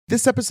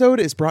This episode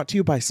is brought to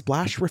you by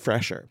Splash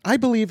Refresher. I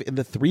believe in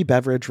the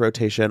 3-beverage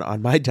rotation on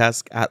my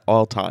desk at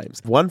all times.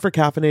 One for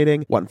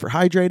caffeinating, one for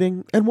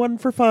hydrating, and one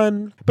for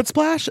fun. But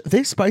Splash,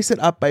 they spice it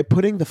up by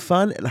putting the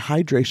fun and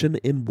hydration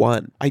in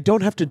one. I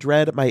don't have to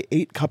dread my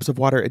 8 cups of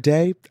water a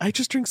day. I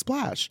just drink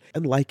Splash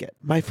and like it.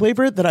 My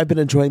flavor that I've been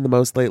enjoying the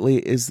most lately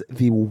is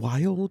the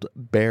Wild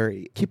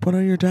Berry. Keep one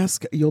on your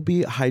desk. You'll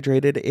be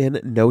hydrated in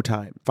no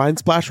time. Find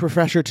Splash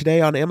Refresher today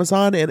on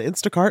Amazon and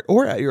Instacart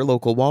or at your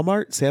local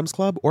Walmart, Sam's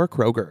Club, or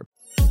Kroger.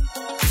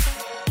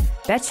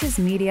 Betches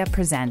Media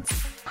presents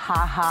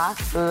Ha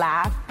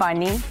laugh,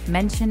 funny.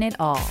 Mention It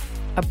All,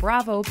 a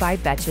Bravo by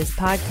Betches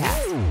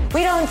podcast.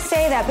 We don't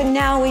say that, but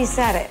now we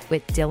said it.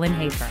 With Dylan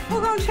Hafer.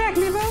 We'll go check,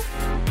 Nebo.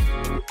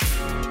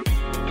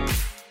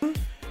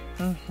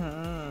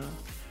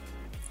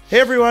 Hey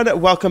everyone,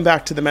 welcome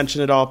back to the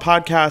Mention It All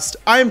podcast.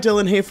 I am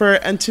Dylan Hafer,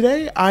 and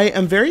today I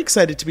am very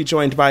excited to be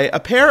joined by a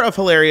pair of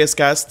hilarious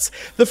guests,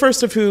 the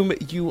first of whom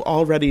you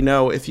already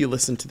know if you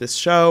listen to this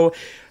show.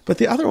 But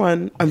the other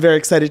one I'm very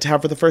excited to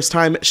have for the first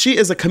time. She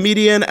is a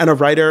comedian and a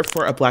writer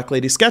for a Black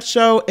Lady sketch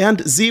show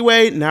and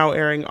Z-Way, now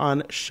airing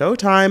on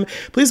Showtime.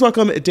 Please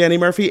welcome Danny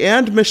Murphy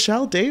and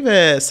Michelle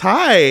Davis.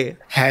 Hi.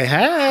 Hey.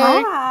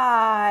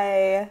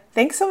 Hi.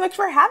 Thanks so much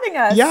for having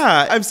us.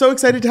 Yeah, I'm so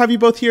excited to have you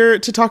both here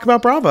to talk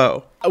about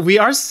Bravo. We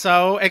are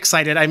so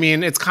excited. I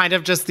mean, it's kind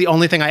of just the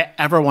only thing I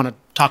ever want to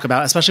talk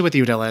about, especially with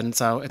you, Dylan.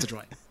 So it's a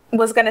joy.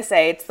 Was going to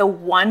say, it's the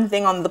one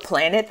thing on the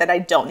planet that I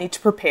don't need to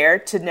prepare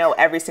to know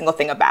every single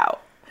thing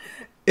about.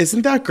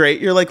 Isn't that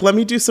great? You're like, let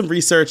me do some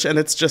research, and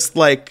it's just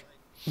like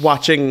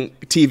watching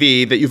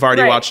TV that you've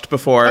already watched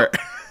before.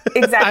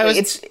 Exactly.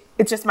 It's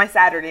just my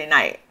Saturday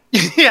night.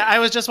 Yeah, I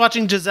was just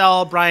watching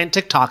Giselle Bryant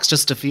TikToks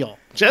just to feel.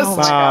 Oh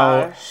my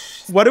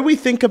gosh. What do we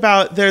think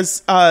about,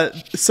 there's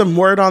some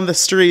word on the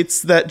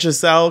streets that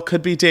Giselle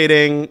could be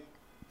dating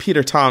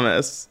Peter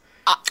Thomas.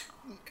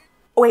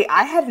 Wait,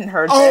 I hadn't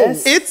heard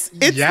this. It's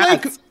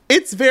Yes. like,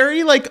 it's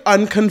very like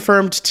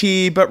unconfirmed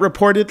tea, but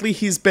reportedly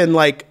he's been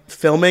like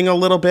filming a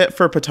little bit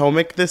for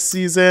Potomac this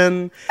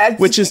season,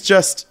 which is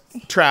just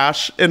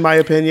trash in my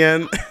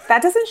opinion.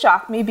 That doesn't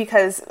shock me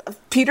because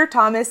Peter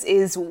Thomas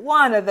is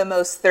one of the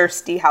most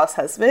thirsty house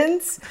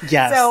husbands.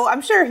 Yes. So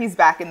I'm sure he's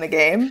back in the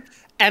game.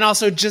 And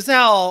also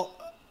Giselle,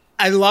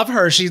 I love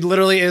her. She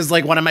literally is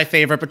like one of my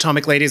favorite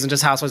Potomac ladies and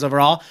just housewives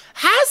overall.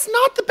 Has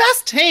not the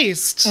best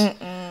taste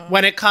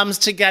when it comes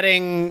to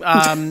getting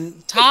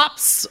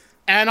tops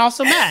and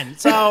also men.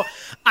 So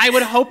I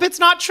would hope it's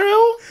not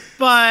true,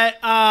 but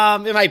I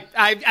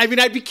mean,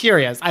 I'd be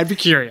curious.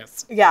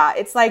 Yeah,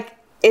 it's like,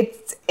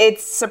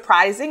 it's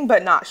surprising,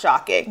 but not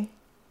shocking.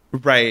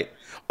 Right.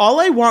 All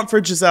I want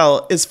for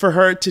Giselle is for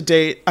her to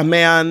date a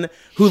man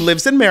who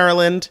lives in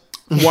Maryland,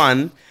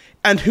 one,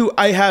 and who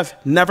I have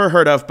never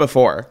heard of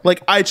before.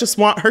 Like, I just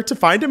want her to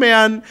find a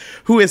man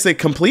who is a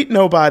complete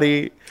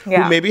nobody,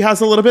 who maybe has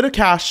a little bit of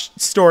cash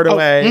stored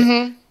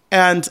away,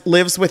 and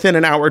lives within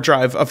an hour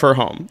drive of her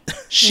home.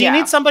 She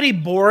needs somebody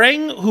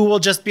boring who will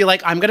just be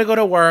like, I'm going to go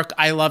to work.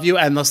 I love you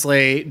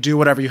endlessly. Do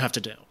whatever you have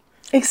to do.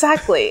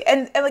 Exactly.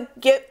 And like,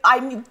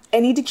 I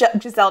need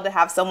Giselle to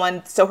have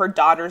someone so her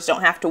daughters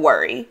don't have to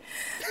worry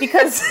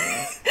because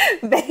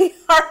they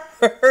are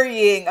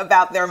worrying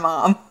about their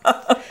mom.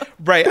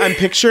 Right. I'm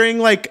picturing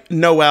like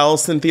Noelle,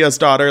 Cynthia's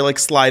daughter, like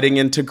sliding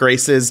into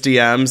Grace's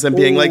DMs and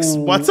being like,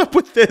 what's up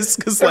with this?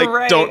 Because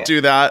like, don't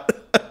do that.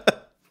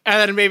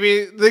 And then maybe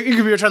you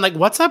could be returning like,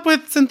 what's up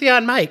with Cynthia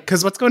and Mike?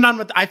 Because what's going on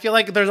with, I feel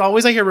like there's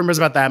always, I hear rumors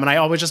about them and I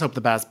always just hope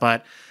the best,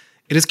 but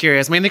it is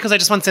curious. Mainly because I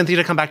just want Cynthia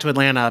to come back to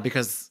Atlanta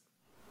because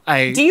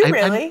Do you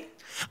really?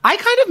 I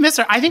kind of miss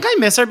her. I think I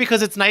miss her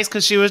because it's nice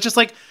because she was just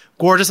like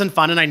gorgeous and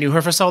fun and I knew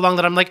her for so long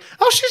that I'm like,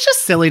 oh, she's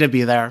just silly to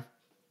be there.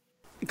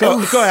 Go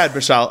ahead,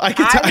 Michelle. I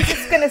was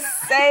just going to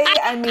say,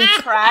 I mean,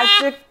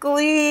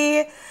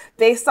 tragically,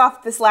 based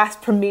off this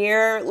last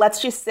premiere,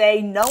 let's just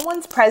say no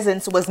one's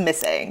presence was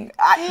missing,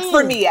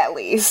 for me at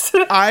least.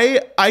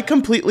 I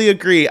completely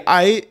agree.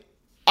 I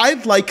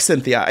like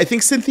Cynthia. I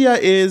think Cynthia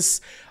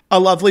is a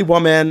lovely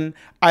woman.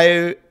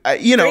 I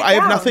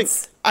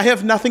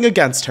have nothing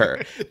against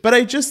her, but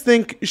I just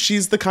think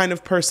she's the kind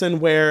of person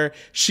where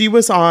she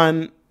was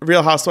on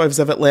Real Housewives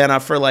of Atlanta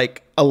for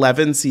like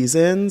 11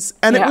 seasons.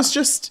 And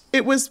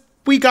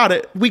we got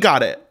it.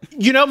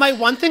 You know, my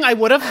one thing I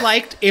would have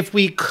liked if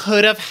we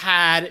could have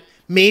had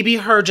maybe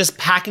her just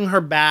packing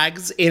her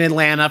bags in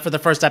Atlanta for the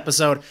first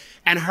episode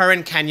and her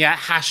and Kenya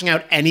hashing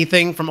out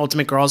anything from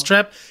Ultimate Girls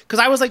Trip. Because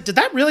I was like, did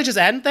that really just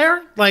end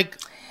there? Like,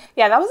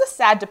 yeah, that was a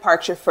sad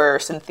departure for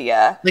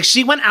Cynthia. Like,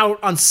 she went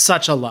out on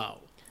such a low.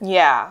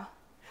 Yeah.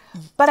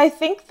 But I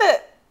think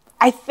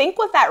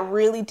what that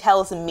really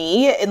tells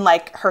me in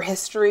like her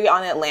history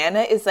on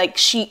Atlanta is like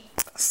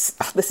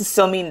this is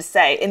so mean to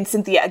say, and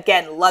Cynthia,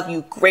 again, love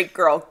you, great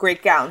girl,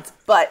 great gowns,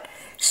 but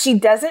she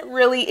doesn't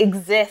really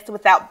exist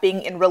without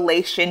being in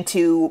relation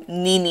to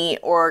Nene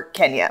or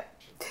Kenya.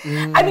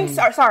 I mean,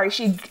 sorry,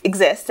 she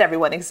exists.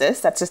 Everyone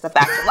exists. That's just a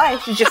fact of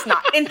life. She's just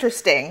not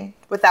interesting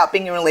without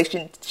being in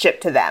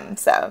relationship to them.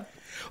 So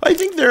I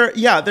think there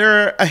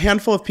are a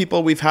handful of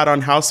people we've had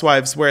on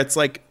Housewives where it's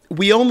like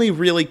we only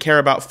really care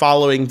about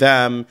following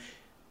them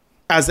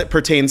as it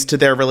pertains to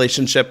their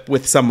relationship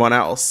with someone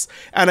else.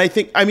 And I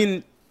think, I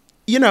mean,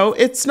 you know,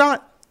 it's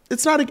not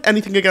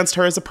anything against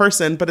her as a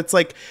person, but it's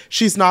like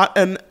she's not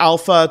an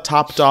alpha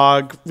top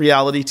dog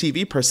reality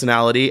TV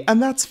personality,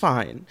 and that's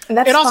fine.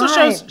 It also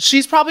shows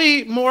she's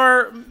probably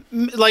more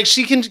like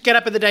she can get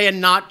up in the day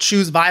and not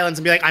choose violence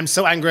and be like, I'm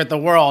so angry at the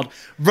world.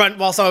 Run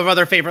while some of our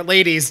other favorite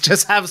ladies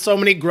just have so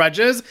many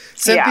grudges.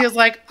 Cynthia's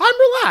like, I'm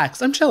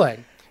relaxed, I'm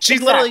chilling.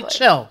 She's literally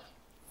chill.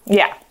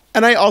 Yeah.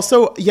 And I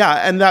also,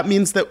 and that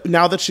means that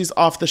now that she's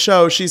off the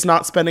show, she's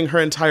not spending her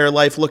entire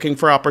life looking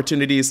for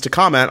opportunities to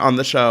comment on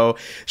the show.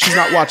 She's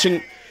not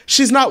watching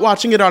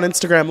it on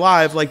Instagram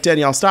Live like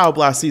Danielle Staub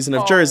last season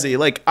of Jersey.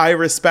 Like, I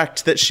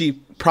respect that she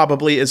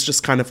probably is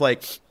just kind of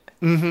like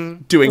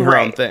doing her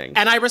own thing.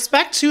 And I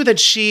respect too that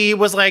she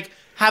was like,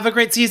 have a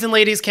great season,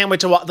 ladies. Can't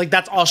wait to watch. Like,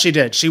 that's all she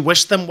did. She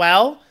wished them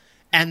well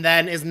and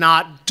then is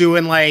not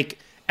doing like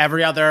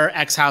every other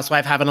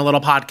ex-housewife having a little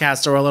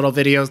podcast or a little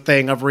video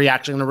thing of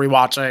reacting and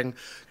rewatching.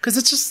 Because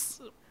it's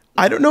just...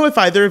 I don't know if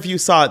either of you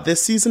saw it.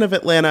 This season of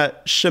Atlanta,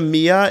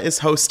 Shamia is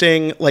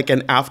hosting like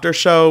an after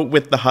show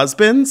with the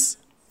husbands.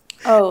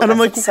 Oh, and I'm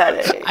like,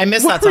 exciting. I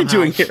miss what that are we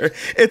doing here?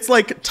 It's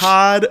like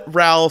Todd,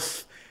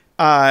 Ralph,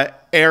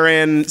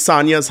 Aaron,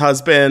 Sonya's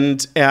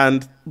husband,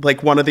 and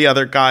like one of the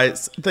other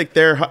guys. Like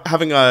they're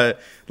having a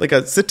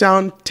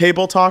sit-down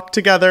table talk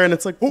together, and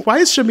it's like, why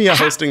is Shamia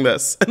hosting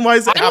this? And why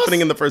is it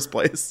happening in the first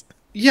place?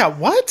 Yeah,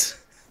 what?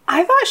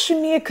 I thought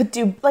Shamia could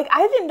do, like,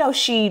 I didn't know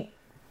she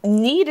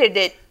needed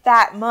it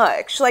that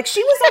much. Like,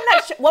 she was on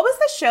that, what was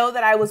the show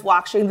that I was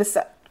watching?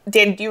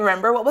 Dan, do you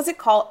remember? What was it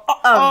called?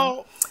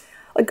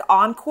 Like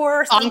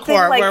Encore or something?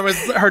 Encore, like, where it was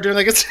her doing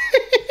like a...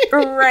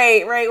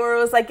 right, where it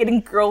was like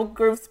getting girl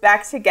groups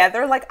back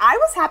together. Like, I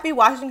was happy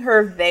watching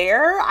her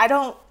there. I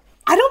don't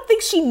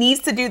think she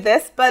needs to do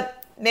this,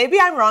 but maybe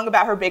I'm wrong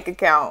about her bank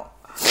account.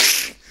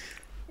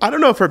 I don't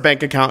know if her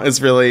bank account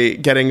is really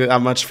getting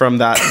that much from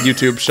that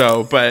YouTube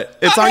show, but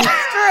it's on.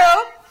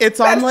 It's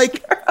on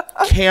like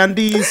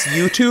Candy's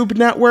YouTube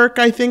network,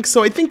 I think.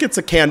 So I think it's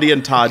a Candy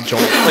and Todd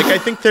joint. Like, I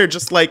think they're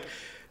just like,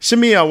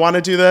 Shamia, want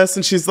to do this?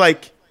 And she's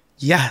like,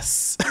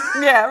 yes.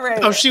 Yeah,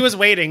 right. Oh, she was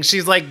waiting.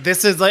 She's like,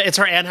 this is like, it's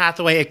her Anne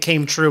Hathaway, it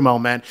came true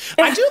moment.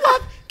 I do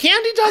love,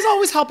 Candy does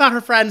always help out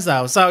her friends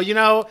though. So, you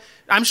know,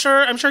 I'm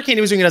sure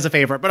Candy was doing it as a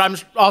favor, but I'm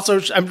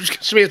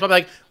Shamia's probably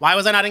like, why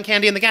was I not in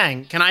Candy and the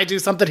Gang? Can I do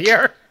something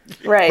here?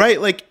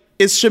 Right. Like,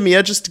 is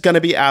Shamia just going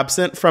to be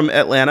absent from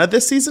Atlanta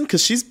this season?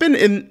 Because she's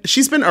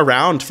been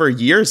around for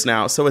years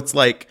now. So it's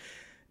like,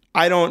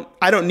 I don't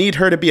need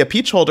her to be a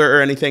peach holder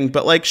or anything,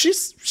 but like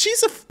she's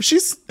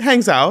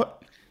hangs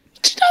out.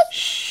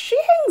 She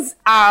hangs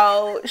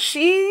out.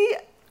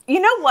 You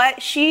know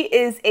what? She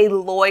is a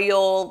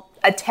loyal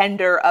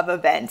attender of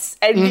events,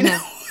 and you know.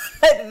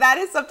 That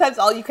is sometimes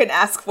all you can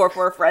ask for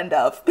a friend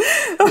of.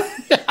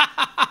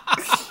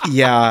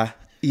 Yeah.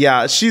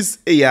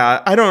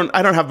 I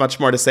don't have much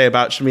more to say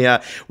about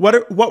Shamia.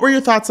 What were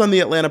your thoughts on the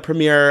Atlanta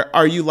premiere?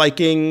 Are you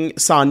liking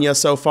Sonya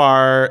so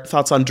far?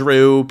 Thoughts on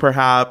Drew,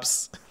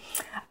 perhaps?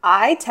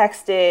 I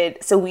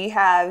texted, so we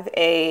have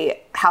a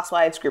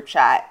Housewives group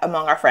chat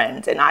among our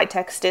friends, and I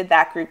texted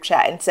that group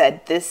chat and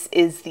said, this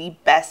is the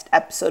best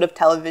episode of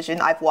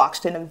television I've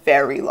watched in a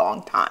very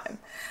long time.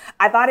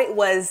 I thought it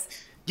was...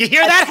 You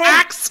hear that,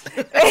 hacks?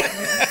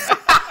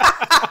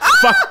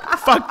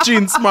 fuck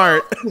Jean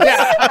Smart.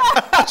 Yeah.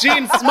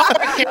 Jean Smart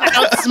can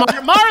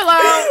outsmart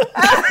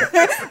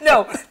Marlo.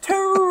 No,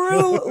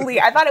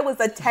 truly. I thought it was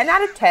a 10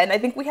 out of 10. I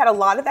think we had a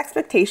lot of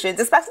expectations,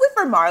 especially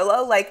for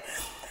Marlo. Like,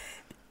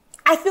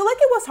 I feel like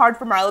it was hard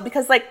for Marlo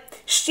because, like,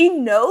 she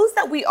knows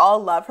that we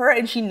all love her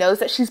and she knows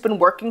that she's been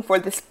working for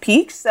this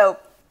peak. So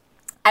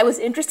I was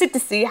interested to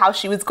see how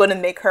she was going to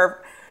make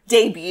her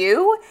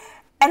debut.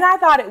 And I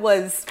thought it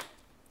was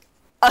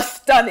a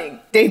stunning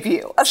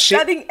debut,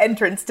 stunning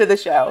entrance to the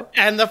show.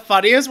 And the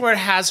funniest where it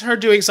has her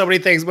doing so many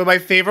things, but my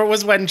favorite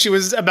was when she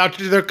was about to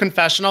do their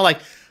confessional,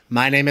 like,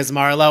 my name is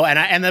Marlo,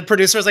 and the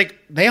producer was like,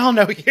 they all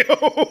know you.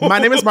 My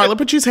name is Marlo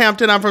Patrice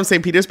Hampton. I'm from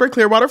St. Petersburg,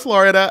 Clearwater,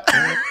 Florida.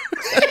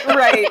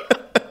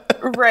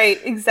 Right,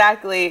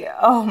 exactly.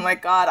 Oh my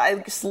God, I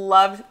just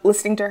loved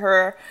listening to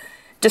her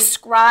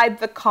describe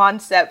the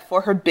concept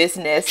for her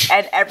business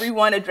and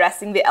everyone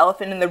addressing the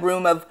elephant in the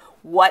room of,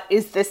 what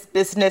is this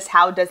business?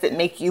 How does it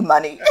make you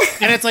money?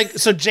 And it's like,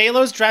 so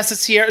J-Lo's dress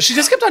is here. She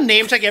just kept on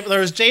name checking. There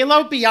was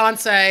J-Lo,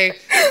 Beyonce,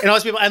 and all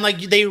those people. And like,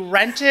 they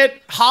rent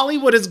it.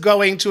 Hollywood is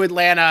going to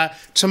Atlanta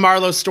to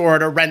Marlo's store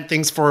to rent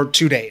things for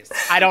 2 days.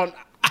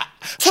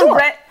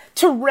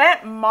 To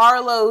rent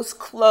Marlo's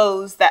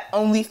clothes that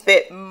only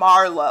fit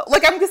Marlo.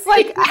 Like, I'm just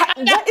like, what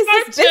is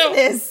this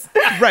business?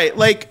 Right.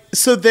 Like,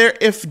 so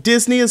if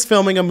Disney is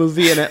filming a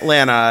movie in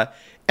Atlanta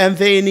and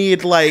they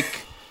need like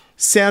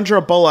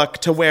Sandra Bullock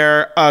to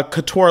wear a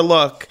couture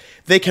look,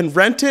 they can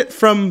rent it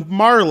from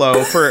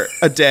Marlo for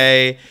a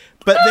day,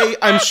 but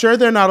I'm sure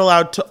they're not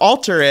allowed to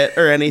alter it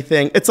or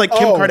anything. It's like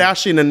Kim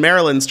Kardashian and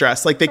Marilyn's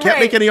dress. Like, they can't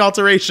make any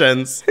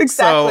alterations.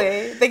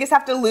 Exactly. They just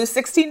have to lose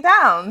 16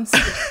 pounds.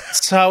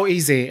 So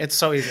easy. It's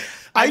so easy.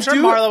 I'm sure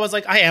Marlo was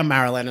like, I am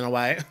Marilyn in a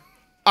way.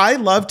 I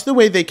loved the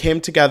way they came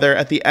together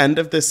at the end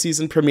of this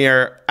season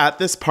premiere at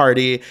this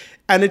party.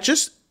 And it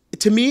just,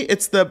 to me,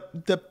 it's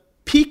the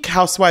peak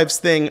Housewives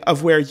thing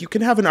of where you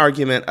can have an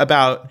argument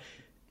about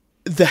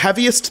the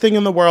heaviest thing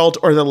in the world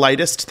or the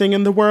lightest thing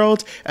in the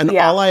world. And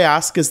all I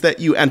ask is that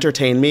you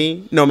entertain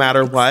me no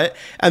matter what.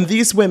 And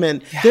these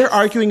women, they're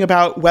arguing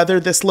about whether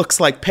this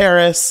looks like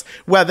Paris,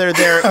 whether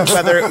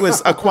it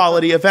was a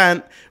quality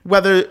event,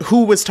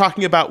 who was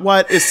talking about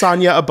what. Is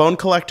Sonia a bone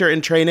collector in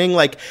training?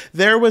 Like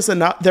there was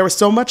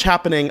so much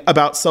happening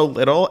about so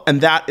little. And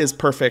that is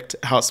perfect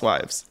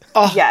Housewives.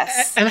 Oh,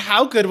 yes. And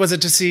how good was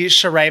it to see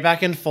Sheree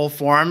back in full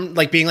form?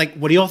 Like being like,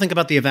 what do you all think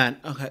about the event?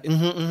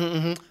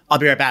 Okay. I'll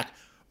be right back.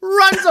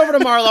 Runs over to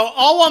Marlo,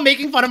 all while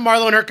making fun of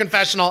Marlo in her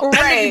confessional and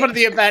making fun of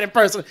the event in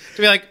person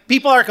to be like,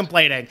 people are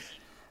complaining.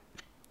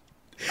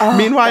 Oh,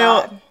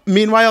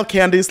 Meanwhile,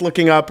 Candy's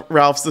looking up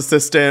Ralph's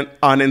assistant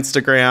on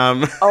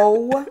Instagram.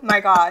 Oh my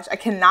gosh, I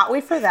cannot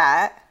wait for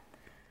that.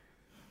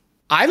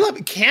 I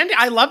love Candy.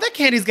 I love that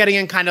Candy's getting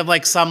in kind of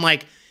like some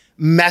like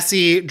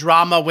messy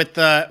drama with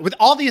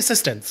all the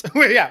assistants.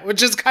 Yeah,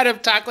 which is kind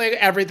of tackling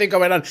everything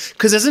going on.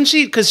 Because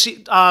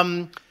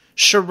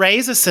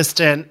Sheree's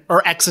assistant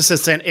or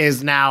ex-assistant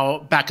is now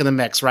back in the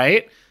mix,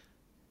 right?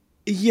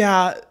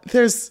 Yeah,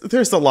 there's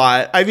a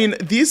lot. I mean,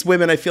 these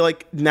women, I feel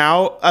like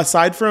now,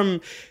 aside from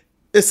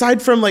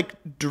like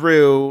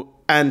Drew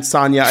and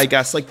Sonia, I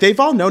guess, like they've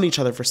all known each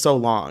other for so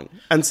long.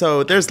 And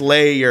so there's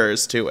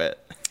layers to it.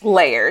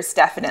 Layers,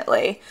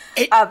 definitely.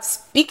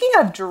 Speaking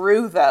of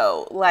Drew,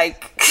 though,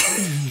 like,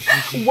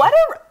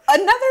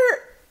 another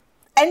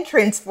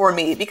entrance for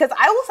me, because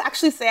I will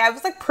actually say I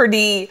was like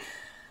pretty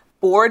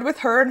bored with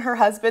her and her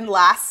husband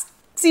last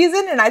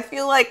season, and I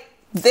feel like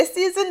this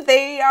season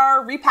they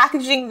are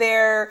repackaging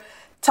their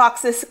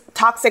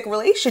toxic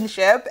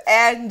relationship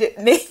and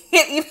making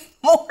it even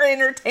more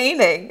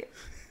entertaining.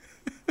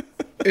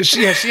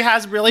 She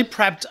has really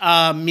prepped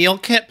meal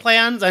kit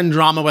plans and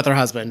drama with her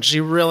husband.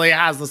 She really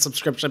has the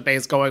subscription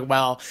base going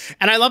well.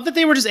 And I love that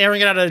they were just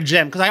airing it out at a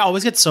gym, because I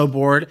always get so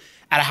bored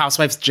at a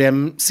Housewives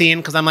gym scene,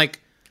 because I'm like,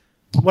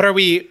 I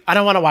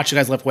don't want to watch you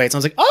guys lift weights. I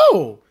was like,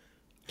 oh,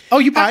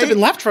 you packed up and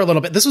left for a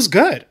little bit. This was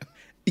good.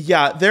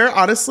 Yeah, there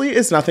honestly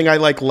is nothing I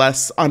like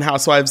less on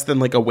Housewives than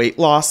like a weight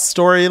loss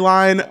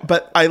storyline.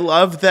 But I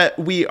love that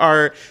we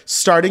are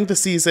starting the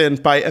season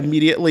by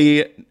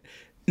immediately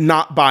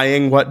not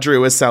buying what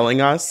Drew is selling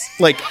us.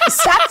 Like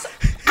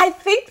I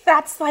think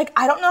that's like,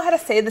 I don't know how to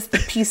say this the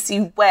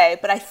PC way,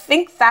 but I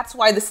think that's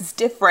why this is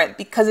different,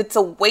 because it's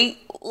a weight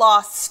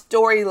loss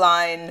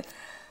storyline.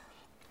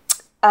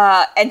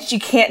 And she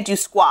can't do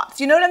squats.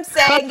 You know what I'm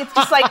saying? It's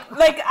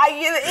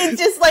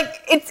just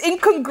it's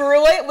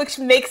incongruent, which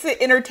makes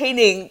it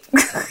entertaining.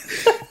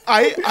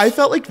 I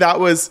felt like that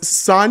was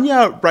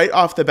Sonia right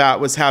off the bat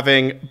was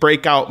having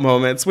breakout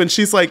moments when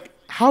she's like,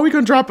 how are we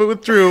going to drop it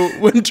with Drew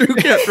when Drew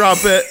can't drop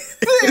it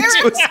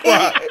into a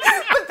squat?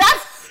 But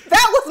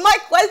that was my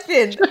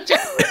question.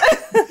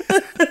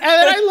 And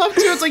then I love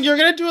too, it's like you're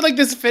gonna do like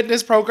this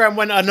fitness program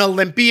when an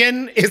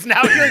Olympian is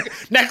now you're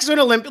next to an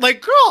Olympian.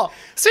 Like, girl,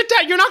 sit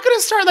down. You're not gonna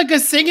start like a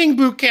singing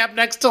boot camp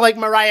next to like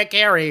Mariah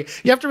Carey.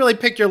 You have to really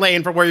pick your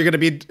lane for where you're gonna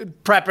be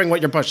prepping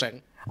what you're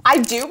pushing. I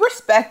do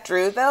respect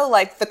Drew though,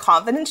 like the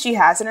confidence she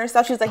has in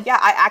herself. She's like, yeah,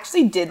 I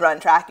actually did run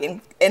track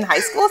in high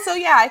school, so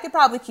yeah, I could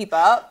probably keep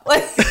up.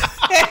 Like,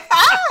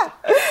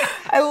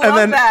 I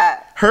love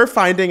that. Her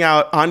finding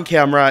out on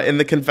camera in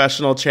the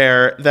confessional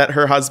chair that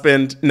her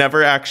husband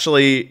never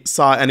actually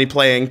saw any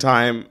playing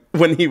time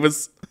when he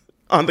was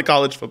on the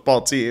college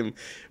football team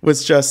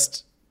was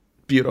just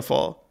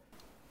beautiful.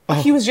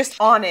 He was just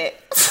on it.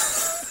 That was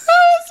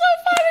so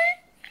funny.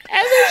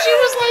 And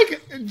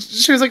then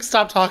she was like,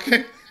 stop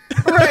talking.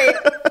 Right.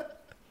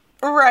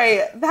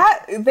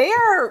 That they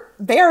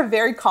are a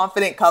very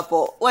confident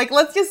couple. Like,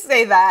 let's just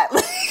say that.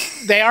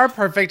 They are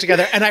perfect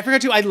together. And I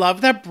forgot too, I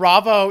love that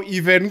Bravo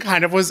even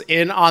kind of was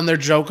in on their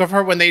joke of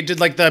her when they did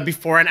like the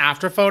before and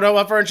after photo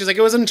of her. And she's like,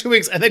 it was in 2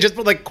 weeks. And they just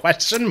put like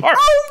question marks.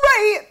 Oh,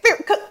 right.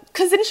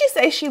 Because didn't she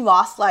say she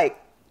lost like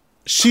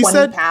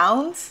 20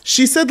 pounds?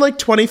 She said like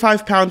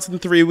 25 pounds in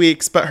 3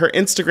 weeks, but her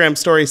Instagram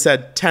story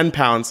said 10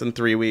 pounds in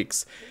 3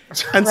 weeks.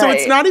 And so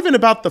it's not even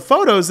about the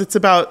photos. It's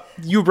about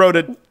you wrote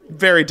a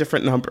very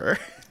different number.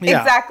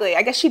 Yeah. Exactly.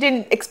 I guess she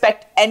didn't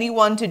expect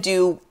anyone to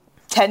do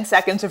 10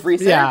 seconds of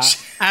research. Yeah.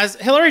 As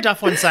Hillary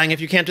Duff once sang,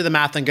 if you can't do the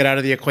math, then get out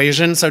of the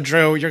equation. So,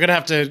 Drew, you're going to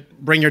have to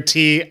bring your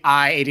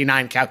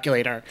TI-89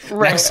 calculator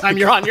next time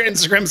you're on your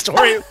Instagram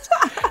story.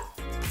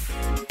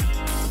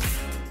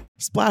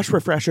 Splash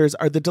Refreshers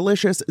are the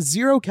delicious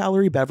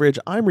zero-calorie beverage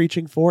I'm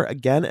reaching for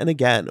again and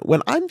again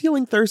when I'm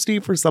feeling thirsty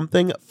for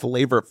something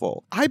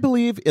flavorful. I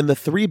believe in the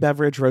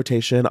 3-beverage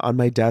rotation on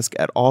my desk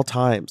at all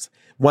times.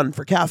 One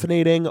for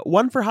caffeinating,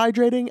 one for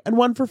hydrating, and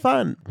one for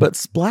fun. But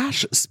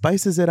Splash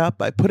spices it up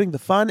by putting the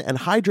fun and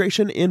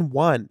hydration in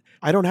one.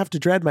 I don't have to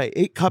dread my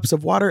 8 cups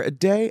of water a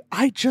day.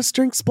 I just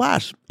drink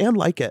Splash and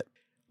like it.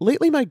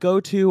 Lately, my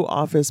go-to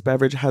office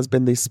beverage has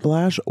been the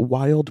Splash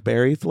Wild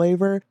Berry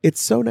flavor.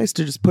 It's so nice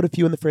to just put a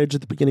few in the fridge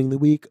at the beginning of the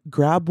week,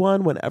 grab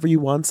one whenever you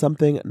want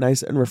something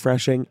nice and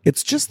refreshing.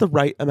 It's just the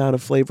right amount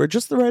of flavor,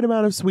 just the right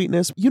amount of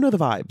sweetness. You know the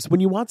vibes. When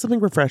you want something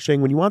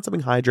refreshing, when you want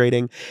something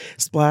hydrating,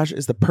 Splash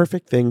is the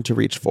perfect thing to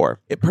reach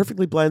for. It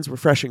perfectly blends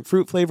refreshing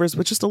fruit flavors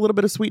with just a little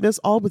bit of sweetness,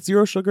 all with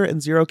 0 sugar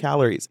and 0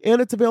 calories.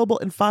 And it's available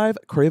in 5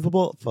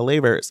 craveable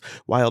flavors.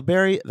 Wild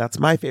berry, that's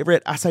my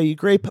favorite, acai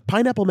grape,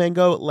 pineapple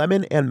mango,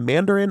 lemon, and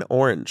mandarin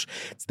orange.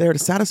 It's there to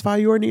satisfy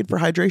your need for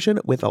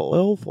hydration with a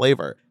little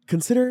flavor.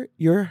 Consider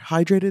your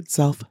hydrated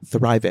self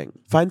thriving.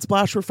 Find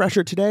Splash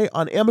Refresher today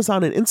on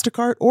Amazon and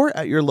Instacart or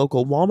at your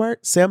local Walmart,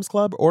 Sam's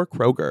Club, or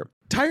Kroger.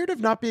 Tired of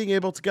not being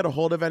able to get a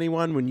hold of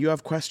anyone when you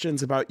have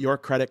questions about your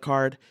credit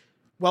card?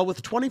 Well,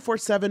 with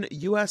 24/7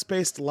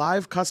 US-based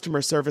live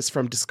customer service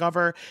from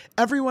Discover,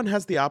 everyone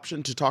has the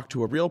option to talk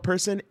to a real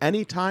person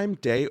anytime,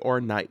 day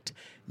or night.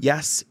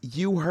 Yes,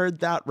 you heard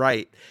that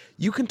right.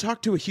 You can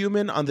talk to a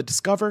human on the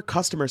Discover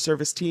customer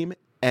service team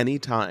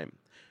anytime.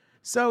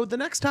 So the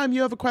next time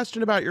you have a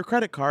question about your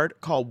credit card,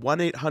 call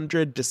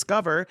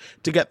 1-800-DISCOVER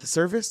to get the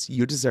service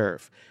you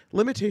deserve.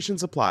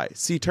 Limitations apply.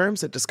 See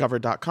terms at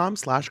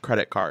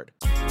discover.com/creditcard.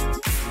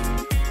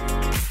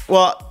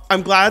 Well,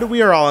 I'm glad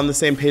we are all on the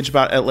same page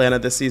about Atlanta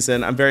this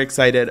season. I'm very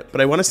excited,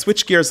 but I want to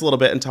switch gears a little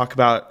bit and talk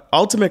about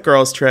Ultimate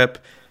Girls Trip,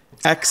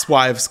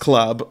 Ex-Wives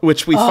Club,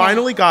 which we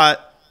finally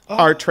got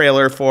our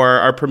trailer for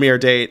our premiere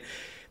date.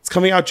 It's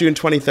coming out June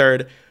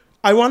 23rd.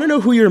 I want to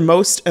know who you're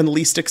most and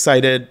least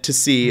excited to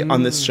see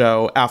on this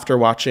show after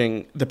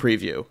watching the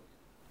preview.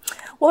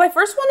 Well, I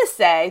first want to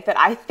say that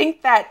I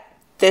think that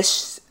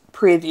this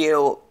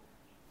preview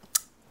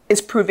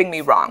is proving me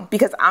wrong,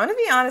 because I'm going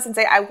to be honest and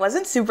say I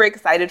wasn't super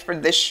excited for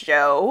this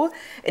show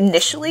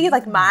initially.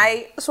 Like,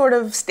 my sort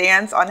of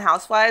stance on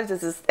Housewives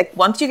is like,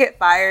 once you get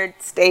fired,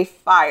 stay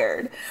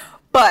fired.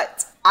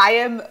 But I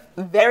am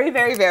very,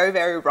 very, very,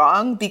 very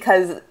wrong,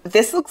 because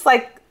this looks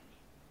like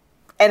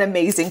an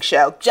amazing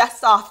show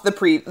just off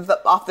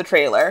the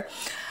trailer.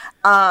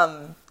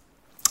 I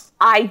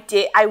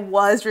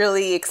was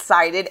really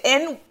excited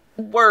and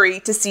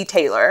worried to see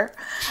Taylor.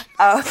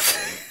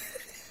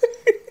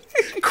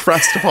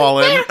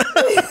 Crestfallen.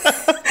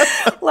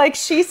 Like,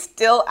 she's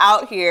still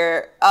out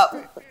here,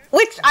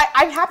 which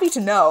I'm happy to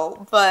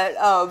know, but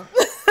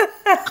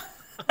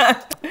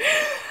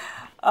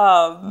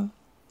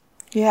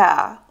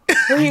yeah.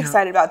 What are you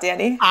excited about,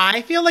 Danny?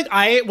 I feel like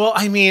I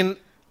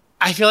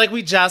feel like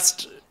we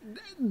just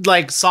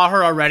saw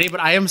her already, but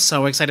I am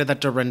so excited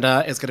that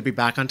Dorinda is going to be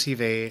back on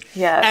TV.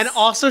 Yes. And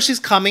also she's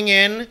coming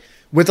in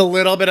with a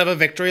little bit of a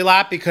victory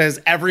lap, because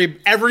every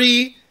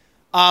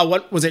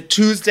what was it,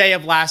 Tuesday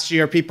of last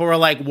year, people were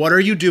like, what are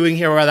you doing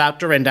here without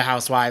Dorinda,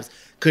 Housewives?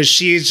 Because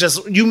she's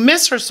just, you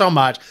miss her so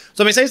much.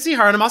 So I'm excited to see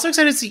her, and I'm also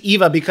excited to see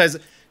Eva, because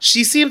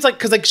she seems like,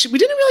 because we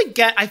didn't really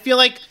get, I feel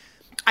like,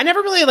 I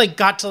never really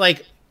got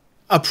to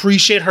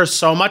appreciate her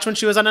so much when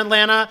she was in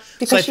Atlanta.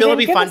 Because so I feel it'd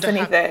be fun to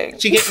anything.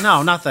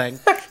 No, nothing.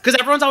 Because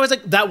everyone's always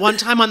like, that one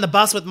time on the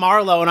bus with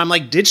Marlo, and I'm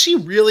like, did she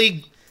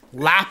really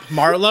lap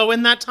Marlo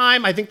in that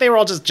time? I think they were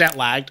all just jet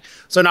lagged,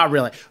 so not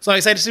really. So I'm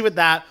excited to see with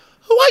that.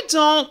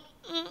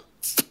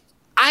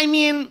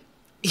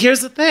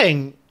 Here's the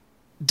thing.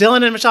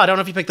 Dylan and Michelle, I don't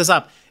know if you picked this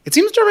up. It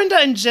seems Dorinda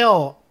and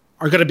Jill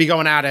are going to be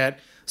going at it.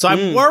 So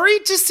I'm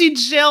worried to see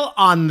Jill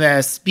on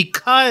this,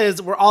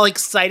 because we're all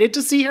excited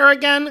to see her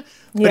again.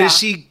 But is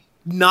she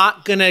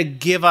not going to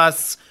give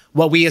us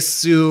what we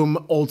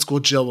assume old school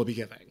Jill will be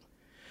giving?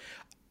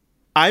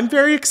 I'm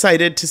very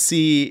excited to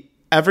see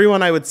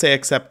everyone, I would say,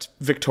 except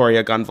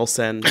Victoria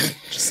Gunvalson.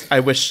 I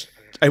wish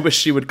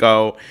she would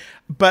go.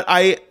 But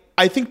I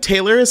think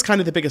Taylor is kind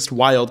of the biggest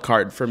wild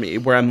card for me,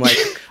 where I'm like,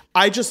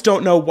 I just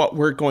don't know what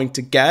we're going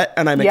to get,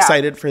 and I'm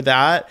excited for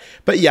that.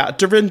 But yeah,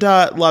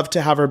 Dorinda, love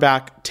to have her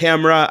back.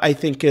 Tamra, I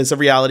think, is a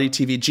reality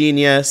TV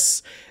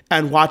genius.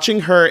 And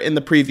watching her in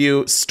the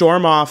preview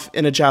storm off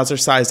in a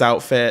Jazzercise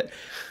outfit,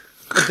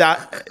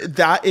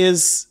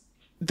 that's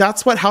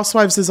what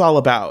Housewives is all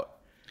about.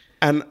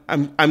 And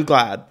I'm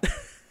glad.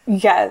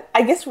 Yeah,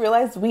 I just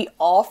realized we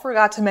all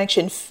forgot to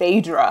mention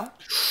Phaedra.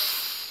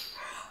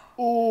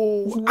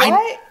 Ooh,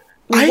 what?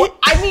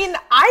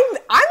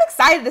 I'm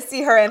excited to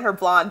see her in her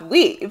blonde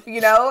weave.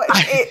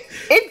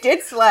 It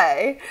did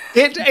slay.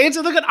 It's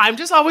really good. I'm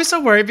just always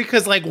so worried,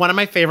 because one of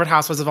my favorite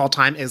housewives of all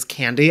time is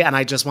Candy, and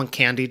I just want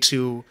Candy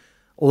to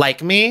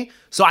like me.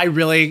 So I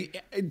really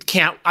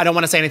can't. I don't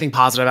want to say anything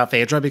positive about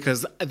Phaedra,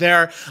 because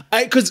I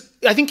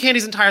think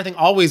Candy's entire thing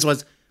always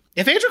was,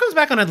 if Phaedra comes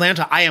back on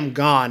Atlanta, I am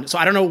gone. So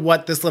I don't know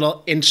what this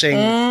little inching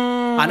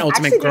on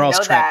Ultimate Girls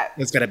Trip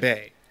is going to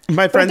be.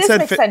 My friend this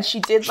said makes sense.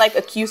 She did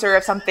accuse her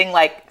of something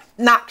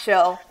not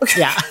chill.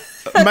 Yeah.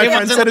 My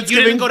friend said it's you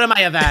didn't go to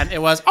my event.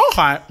 It was,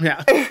 fine.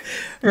 Yeah.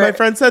 My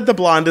friend said the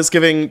blonde is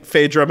giving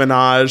Phaedra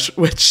Minaj,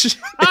 which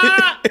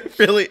it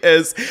really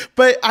is.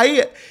 But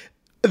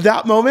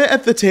that moment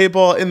at the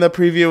table in the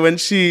preview when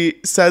she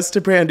says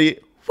to Brandy,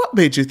 "What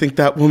made you think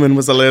that woman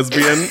was a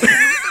lesbian?"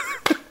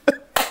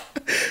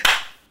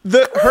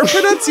 Her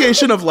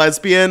pronunciation of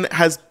lesbian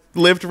has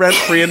lived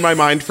rent-free in my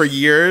mind for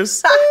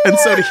years. And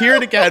so to hear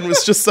it again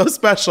was just so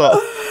special.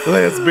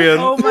 Lesbian.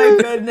 Oh my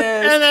goodness.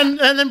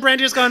 And then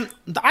Brandy is going,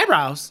 the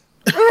eyebrows.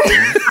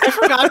 I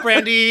forgot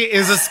Brandy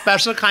is a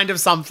special kind of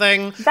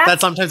something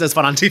that sometimes is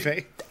fun on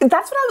TV.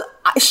 That's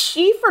what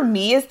she, for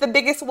me, is the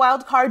biggest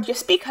wild card,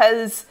 just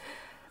because,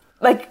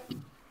 like,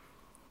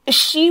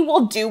 she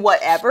will do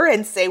whatever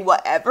and say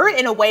whatever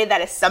in a way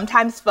that is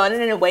sometimes fun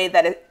and in a way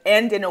that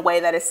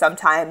is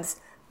sometimes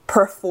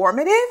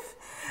performative,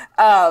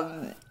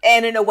 and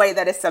in a way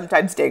that is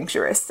sometimes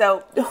dangerous.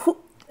 So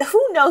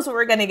who knows what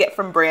we're going to get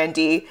from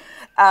Brandy,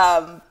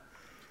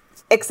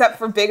 except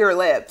for bigger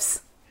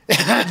lips.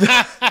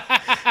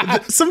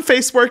 Some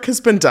face work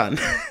has been done.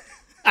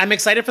 I'm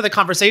excited for the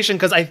conversation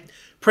because I'm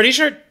pretty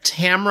sure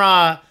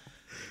Tamra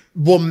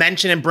will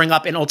mention and bring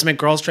up in Ultimate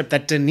Girls Trip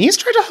that Denise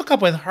tried to hook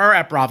up with her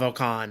at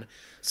BravoCon.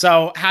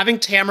 So having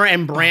Tamra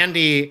and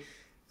Brandy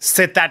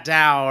sit that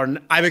down,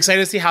 I'm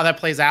excited to see how that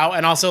plays out.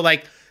 And also,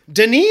 like,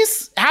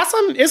 Denise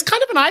is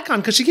kind of an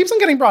icon because she keeps on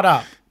getting brought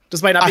up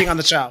despite not being on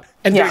the show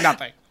and doing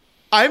nothing.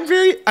 I'm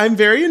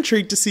very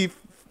intrigued to see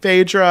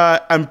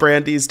Phaedra and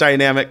Brandy's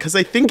dynamic because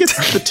I think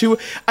it's the two.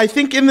 I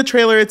think in the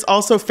trailer it's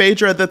also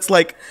Phaedra that's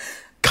like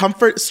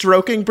comfort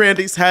stroking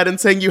Brandy's head and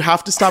saying you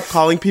have to stop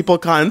calling people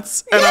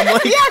cunts. And I'm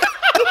like, yes.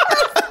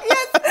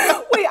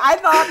 Wait, I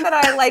thought that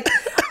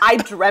I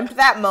dreamt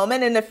that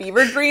moment in a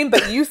fever dream,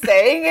 but you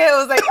saying it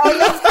was like, oh,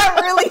 that's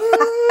not really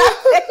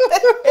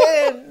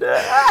happened.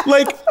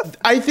 Like,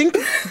 I think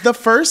the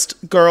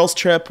first girls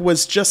trip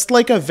was just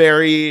like a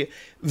very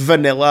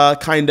vanilla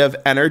kind of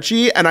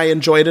energy and I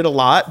enjoyed it a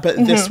lot, but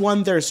this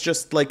one there's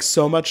just like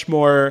so much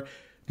more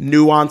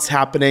nuance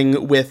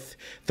happening with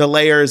the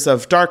layers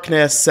of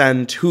darkness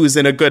and who's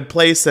in a good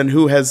place and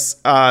who has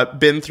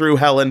been through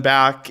hell and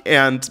back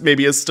and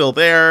maybe is still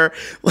there,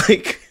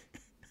 like,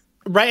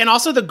 right. And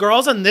also the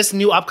girls in this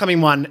new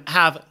upcoming one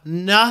have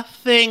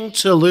nothing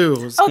to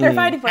lose. Oh, they're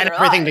fighting for and their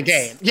everything lives. to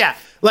gain. Yeah,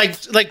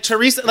 like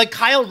Teresa, like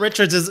Kyle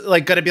Richards is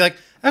like going to be like,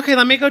 okay,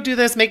 let me go do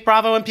this, make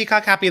Bravo and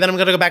Peacock happy. Then I'm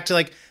going to go back to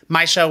like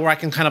my show where I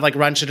can kind of like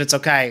run shit. It's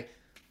okay.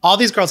 All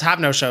these girls have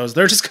no shows.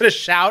 They're just going to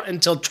shout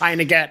until trying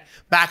to get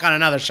back on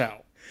another show.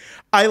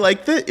 I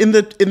like that in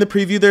the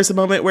preview there's a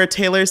moment where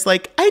Taylor's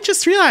like, I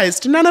just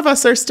realized none of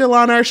us are still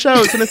on our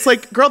shows. And it's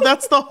like, girl,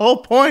 that's the whole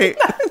point.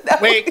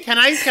 Wait, can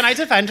I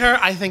defend her?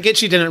 I think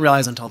she didn't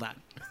realize until then.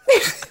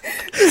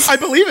 I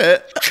believe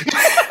it.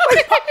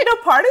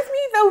 Part of me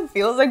though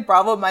feels like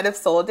Bravo might have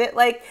sold it.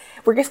 Like,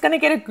 we're just gonna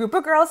get a group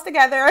of girls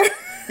together.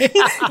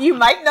 You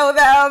might know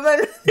them,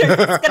 and they're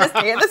just gonna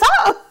stay in this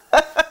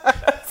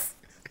house.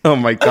 Oh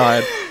my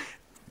God.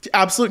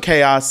 Absolute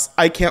chaos.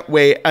 I can't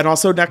wait. And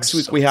also next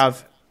week we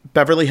have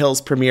Beverly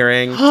Hills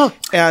premiering.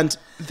 And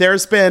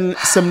there's been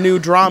some new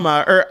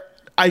drama, or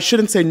I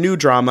shouldn't say new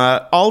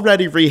drama,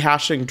 already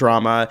rehashing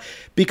drama,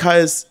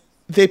 because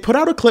they put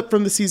out a clip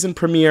from the season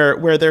premiere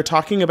where they're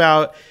talking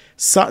about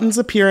Sutton's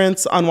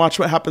appearance on Watch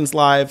What Happens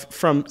Live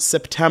from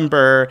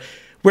September,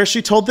 where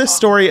she told this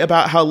story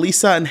about how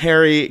Lisa and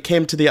Harry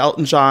came to the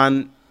Elton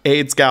John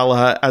AIDS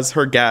Gala as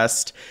her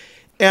guest.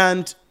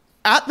 And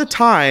at the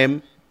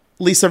time,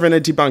 Lisa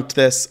Rinna debunked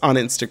this on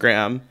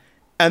Instagram.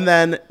 And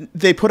then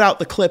they put out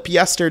the clip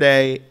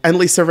yesterday, and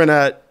Lisa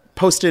Rinna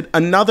posted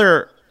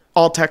another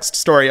all-text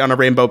story on a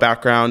rainbow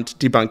background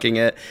debunking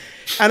it.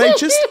 And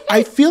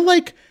I feel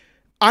like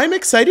I'm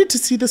excited to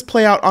see this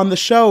play out on the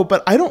show,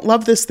 but I don't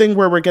love this thing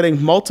where we're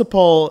getting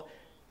multiple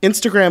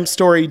Instagram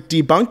story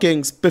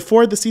debunkings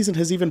before the season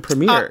has even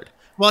premiered.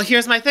 Well,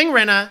 here's my thing,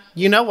 Rinna.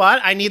 You know what?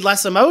 I need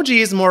less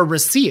emojis, more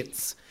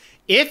receipts.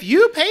 If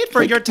you paid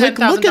for your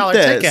 $10,000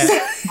 ticket,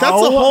 that's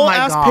a whole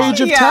ass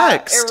page of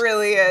text. It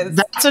really is.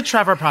 That's a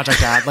Trevor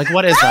Project ad. Like,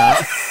 what is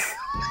that?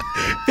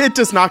 It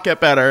does not get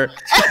better.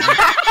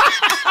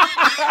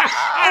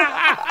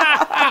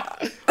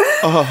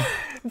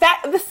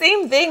 That the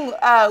same thing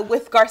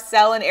with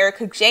Garcelle and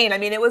Erica Jane. I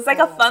mean, it was like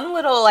a fun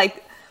little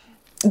like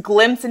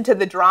glimpse into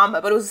the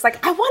drama, but it was just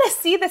like, I want to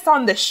see this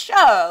on the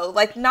show,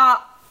 like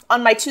not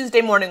on my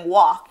Tuesday morning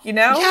walk, you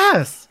know?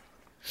 Yes.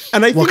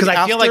 And I think because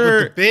I feel like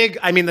with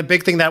the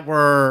big thing that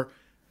we're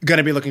going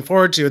to be looking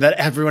forward to that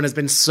everyone has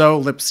been so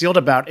lip sealed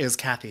about is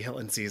Kathy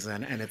Hilton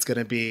season, and it's going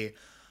to be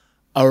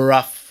a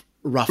rough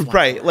one.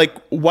 Right. Like,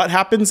 what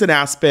happens in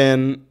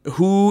Aspen?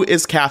 Who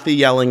is Kathy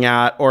yelling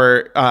at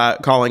or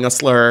calling a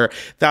slur?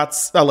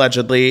 That's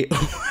allegedly.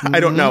 I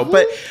don't know.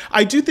 But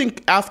I do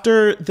think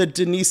after the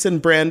Denise and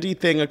Brandy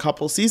thing a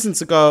couple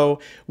seasons ago,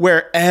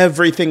 where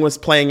everything was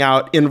playing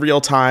out in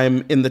real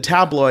time in the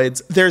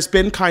tabloids, there's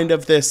been kind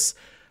of this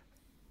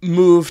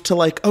move to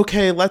like,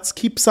 okay, let's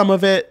keep some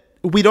of it.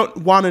 We don't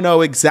want to know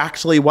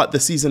exactly what the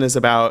season is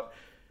about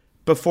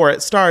before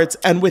it starts.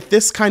 And with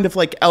this kind of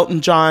like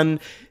Elton John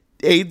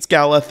AIDS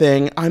Gala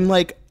thing, I'm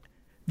like,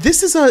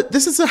 this is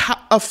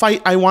a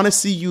fight I want to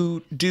see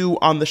you do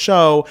on the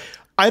show.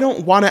 I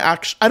don't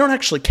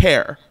actually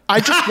care. I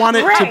just want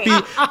it to be,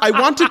 I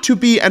want it to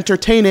be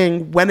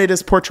entertaining when it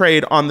is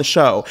portrayed on the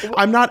show.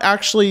 I'm not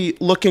actually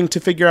looking to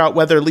figure out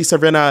whether Lisa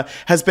Rinna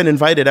has been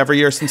invited every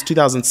year since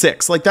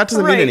 2006. Like, that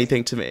doesn't mean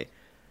anything to me.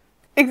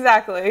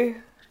 Exactly.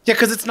 Yeah,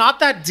 because it's not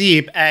that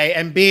deep, A,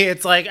 and B,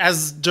 it's like,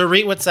 as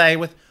Dorit would say,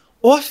 with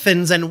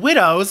orphans and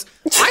widows,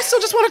 I still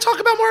just want to talk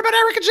about more about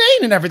Erika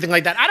Jane and everything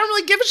like that. I don't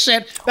really give a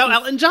shit about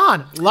Elton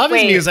John. Love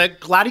his music.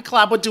 Glad he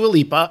collabed with Dua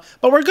Lipa,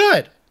 but we're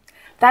good.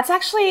 That's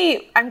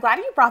actually, I'm glad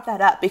you brought that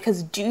up,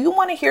 because do you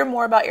want to hear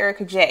more about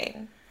Erika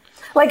Jane?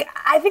 Like,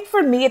 I think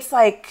for me, it's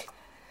like,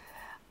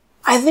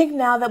 I think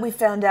now that we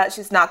found out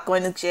she's not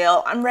going to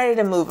jail, I'm ready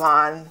to move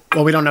on.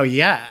 Well, we don't know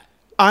yet.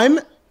 I'm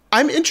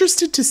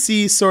interested to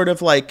see sort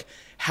of like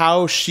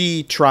how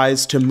she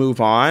tries to move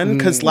on,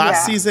 because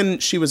last season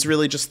she was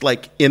really just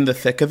like in the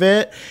thick of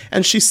it,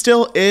 and she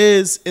still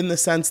is, in the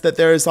sense that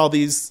there's all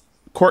these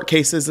court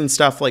cases and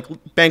stuff like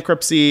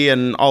bankruptcy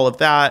and all of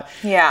that.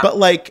 Yeah. But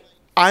like,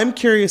 I'm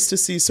curious to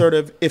see sort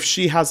of if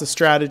she has a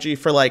strategy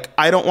for like,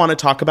 I don't want to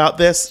talk about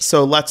this,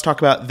 so let's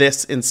talk about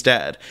this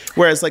instead.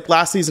 Whereas like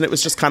last season, it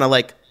was just kind of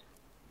like,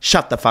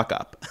 shut the fuck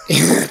up.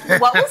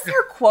 What was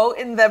her quote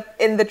in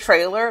the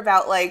trailer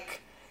about like?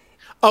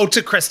 Oh,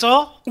 to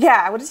Crystal?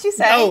 Yeah, what did she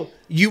say? Oh,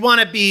 you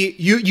want to be,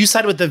 you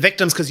said with the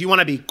victims because you want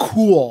to be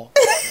cool.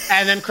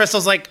 And then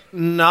Crystal's like,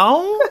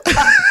 no.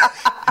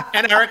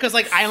 And Erika's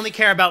like, I only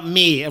care about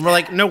me. And we're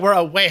like, no, we're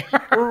aware.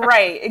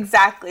 Right,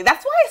 exactly.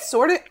 That's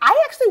why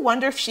I actually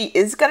wonder if she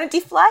is going to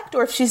deflect,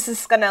 or if she's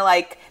just going to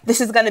like,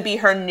 this is going to be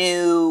her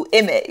new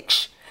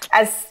image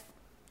as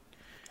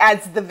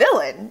the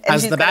villain. And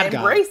as she's the bad going to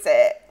guy. embrace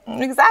it.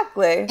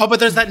 Exactly. Oh, but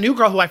there's that new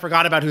girl who I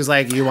forgot about who's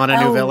like, you want a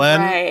new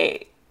villain?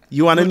 Right.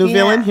 You want a new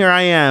villain? Here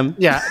I am.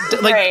 Yeah.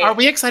 Like, Right. Are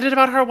we excited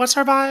about her? What's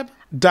her vibe?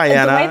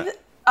 Diana.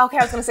 Okay,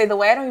 I was going to say, the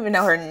way I don't even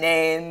know her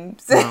name.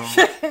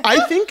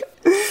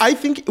 I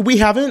think we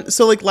haven't.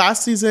 So like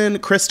last season,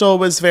 Crystal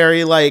was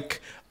very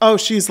like, oh,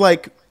 she's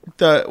like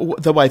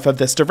the wife of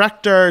this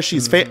director.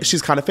 She's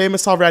she's kind of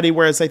famous already.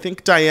 Whereas I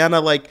think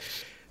Diana, like,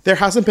 there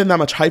hasn't been that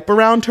much hype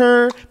around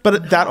her,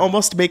 but that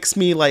almost makes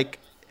me like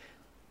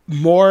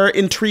more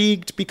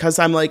intrigued, because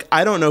I'm like,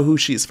 I don't know who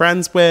she's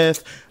friends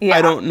with. Yeah.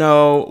 I don't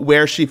know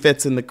where she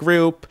fits in the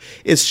group.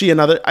 Is she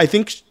another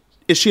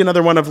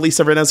one of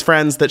Lisa Rinna's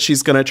friends that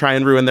she's going to try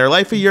and ruin their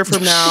life a year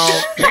from now?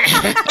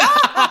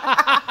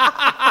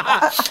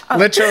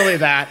 Literally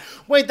that.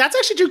 Wait, that's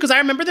actually true, because I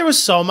remember there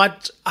was so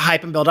much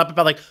hype and build up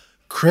about like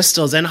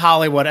Crystal's in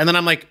Hollywood. And then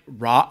I'm like,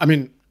 Rob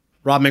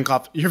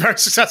Minkoff, you're very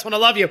successful and I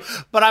love you.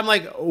 But I'm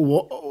like,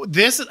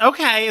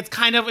 okay,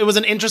 it was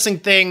an interesting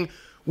thing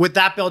with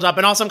that build up.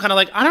 And also I'm kind of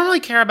like, I don't really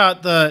care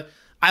about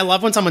I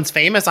love when someone's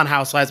famous on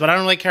Housewives, but I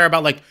don't really care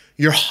about like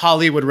your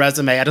Hollywood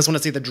resume. I just want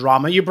to see the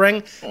drama you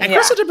bring. And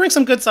Crystal did bring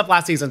some good stuff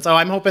last season. So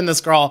I'm hoping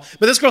this girl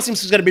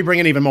seems going to be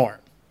bringing even more.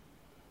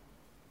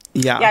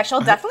 Yeah. Yeah,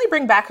 she'll definitely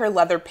bring back her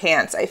leather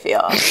pants, I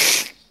feel.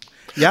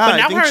 Yeah. But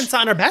now her and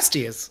Sutton are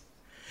besties.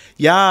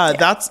 Yeah,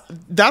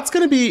 that's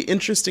going to be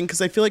interesting,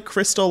 because I feel like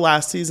Crystal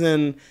last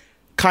season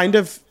kind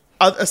of,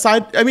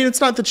 aside, I mean, it's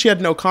not that she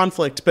had no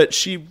conflict, but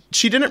she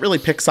didn't really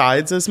pick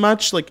sides as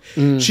much. Like,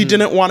 she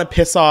didn't want to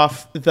piss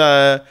off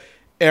the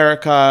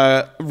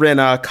Erika,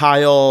 Rinna,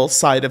 Kyle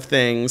side of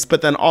things,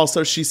 but then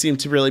also she seemed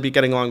to really be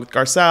getting along with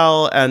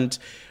Garcelle. And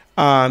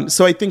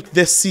so I think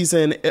this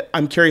season,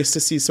 I'm curious to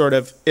see sort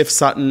of if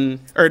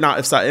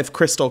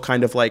Crystal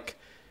kind of like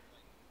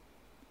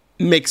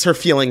makes her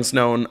feelings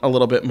known a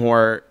little bit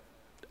more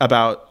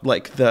about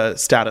like the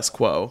status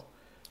quo.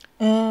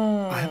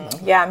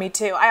 Yeah, me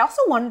too. I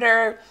also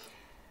wonder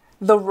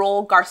the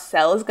role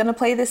Garcelle is going to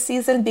play this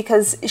season,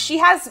 because she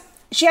has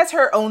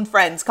her own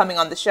friends coming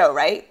on the show,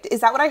 right?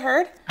 Is that what I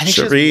heard? I think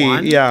Cherie, she's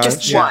one. yeah,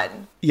 Just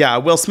one. Yeah,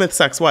 Will Smith's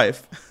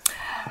ex-wife.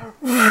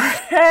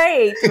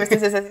 Right.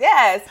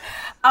 Yes.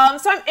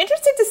 So I'm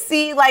interested to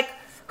see like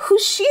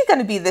who's she going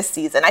to be this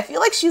season. I feel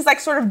like she's like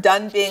sort of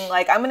done being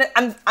like,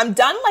 I'm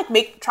done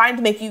like trying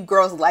to make you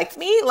girls like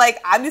me. Like,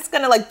 I'm just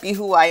going to like be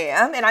who I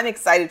am, and I'm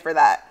excited for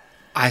that.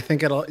 I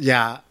think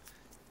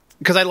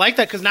because I like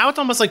that, because now it's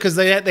almost like, because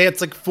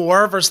it's like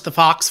 4 versus the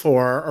Fox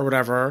 4 or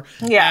whatever.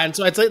 Yeah. And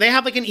so it's like they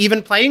have like an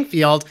even playing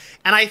field.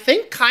 And I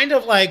think kind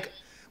of like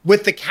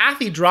with the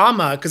Kathy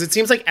drama, because it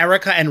seems like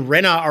Erika and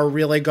Rinna are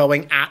really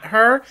going at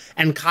her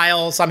and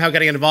Kyle somehow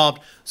getting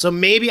involved. So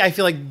maybe I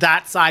feel like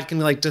that side can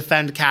like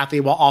defend Kathy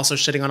while also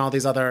shitting on all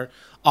the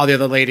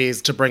other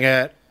ladies to bring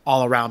it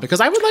all around.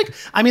 Because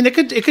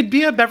it could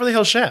be a Beverly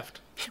Hills shift.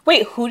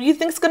 Wait, who do you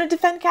think is going to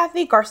defend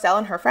Kathy? Garcelle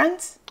and her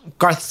friends?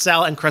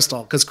 Garcelle and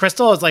Crystal, because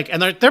Crystal is like,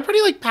 and they're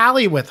pretty like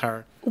pally with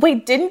her.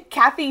 Wait, didn't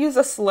Kathy use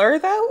a slur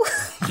though?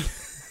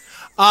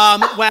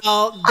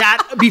 Well,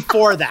 that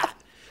before that,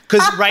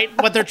 because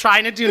what they're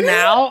trying to do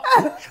now.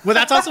 Well,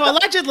 that's also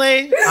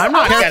allegedly. I'm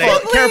not kidding.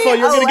 Careful,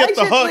 you're going to get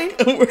the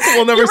hook.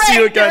 We'll never see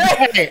you again.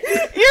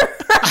 You're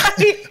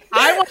right.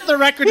 I want the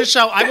record to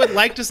show I would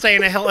like to stay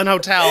in a Hilton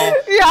hotel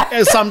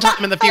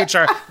sometime in the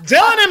future.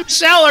 Dylan and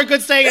Michelle are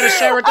good staying in a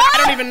Sheraton.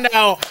 I don't even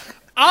know.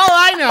 All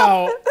I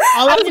know.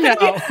 I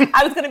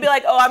was going to be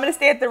like, I'm going to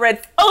stay at the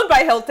Ritz, owned by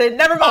Hilton.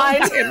 Never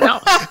mind.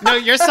 No,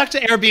 you're stuck to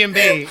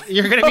Airbnb.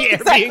 You're going to be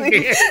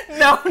Airbnb.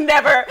 No,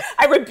 never.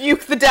 I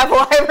rebuke the devil.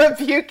 I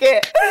rebuke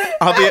it.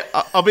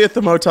 I'll be at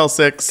the Motel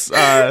 6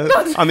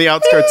 on the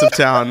outskirts of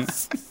town.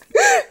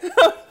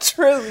 So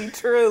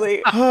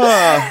Truly.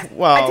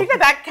 Well, I take that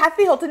back.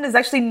 Kathy Hilton has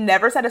actually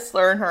never said a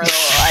slur in her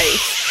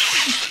life.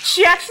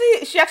 She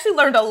actually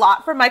learned a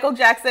lot from Michael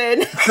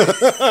Jackson.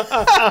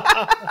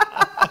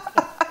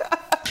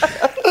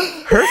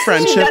 her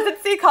friendship. She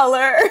doesn't see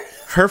color.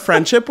 Her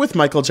friendship with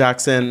Michael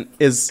Jackson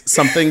is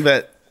something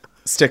that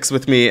sticks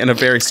with me in a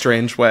very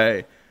strange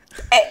way.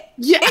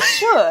 It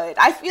should.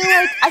 I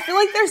feel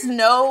like there's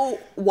no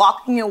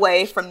walking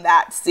away from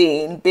that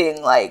scene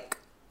being like,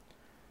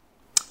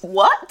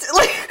 what?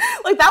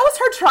 Like that was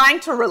her trying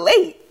to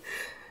relate.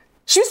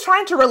 She was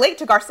trying to relate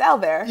to Garcelle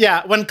there.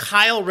 Yeah, when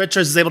Kyle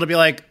Richards is able to be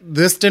like,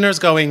 this dinner's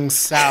going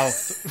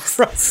south.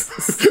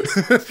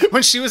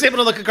 When she was able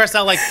to look at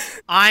Garcelle like,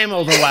 I'm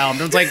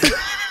overwhelmed. It was like...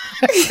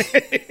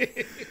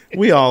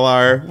 We all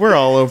are. We're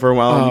all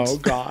overwhelmed. Oh,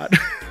 God.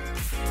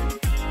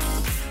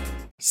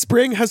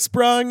 Spring has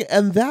sprung,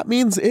 and that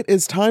means it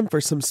is time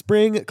for some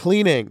spring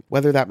cleaning.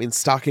 Whether that means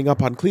stocking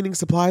up on cleaning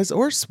supplies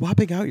or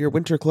swapping out your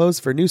winter clothes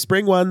for new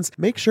spring ones,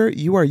 make sure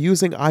you are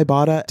using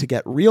Ibotta to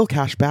get real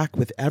cash back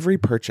with every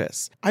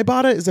purchase.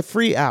 Ibotta is a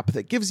free app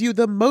that gives you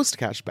the most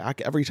cash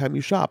back every time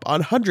you shop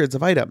on hundreds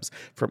of items,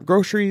 from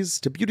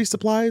groceries to beauty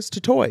supplies to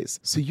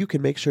toys, so you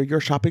can make sure you're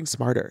shopping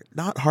smarter,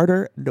 not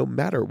harder, no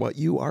matter what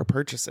you are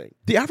purchasing.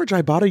 The average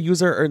Ibotta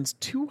user earns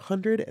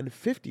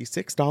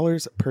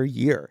 $256 per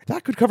year.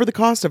 That could cover the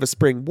cost of a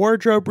spring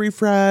wardrobe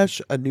refresh,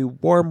 a new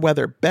warm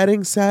weather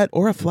bedding set,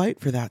 or a flight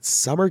for that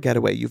summer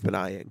getaway you've been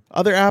eyeing.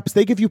 Other apps,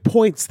 they give you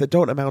points that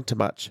don't amount to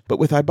much. But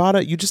with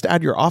Ibotta, you just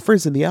add your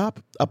offers in the app,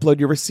 upload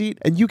your receipt,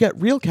 and you get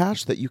real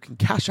cash that you can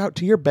cash out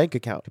to your bank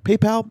account,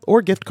 PayPal,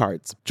 or gift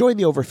cards. Join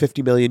the over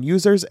 50 million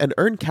users and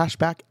earn cash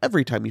back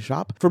every time you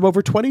shop from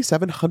over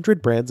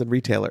 2,700 brands and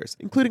retailers,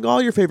 including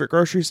all your favorite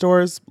grocery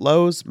stores,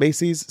 Lowe's,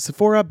 Macy's,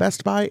 Sephora,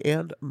 Best Buy,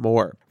 and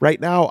more. Right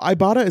now,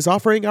 Ibotta is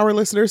offering our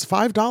listeners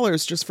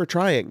 $5 just for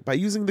trying by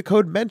using the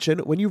code MENTION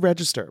when you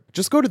register.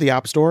 Just go to the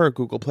App Store or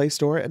Google Play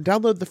Store and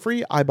download the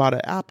free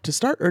Ibotta app to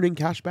start earning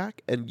cash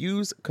back and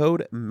use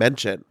code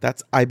MENTION.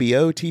 That's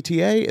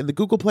IBOTTA in the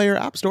Google Play or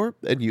App Store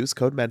and use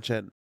code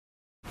MENTION.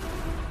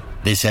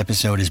 This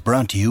episode is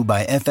brought to you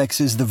by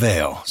FX's The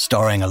Veil,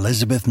 starring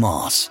Elizabeth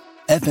Moss.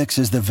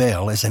 FX's The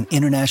Veil is an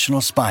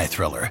international spy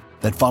thriller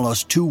that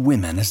follows two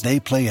women as they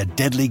play a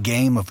deadly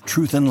game of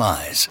truth and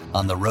lies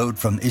on the road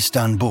from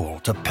Istanbul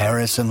to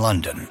Paris and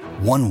London.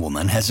 One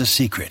woman has a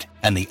secret,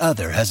 and the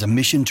other has a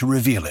mission to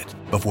reveal it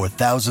before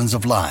thousands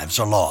of lives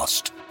are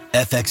lost.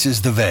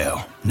 FX's The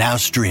Veil, now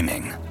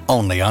streaming,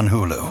 only on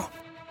Hulu.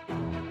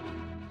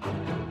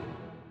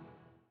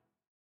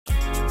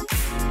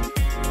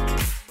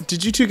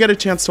 Did you two get a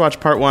chance to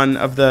watch part one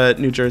of the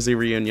New Jersey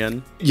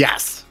reunion?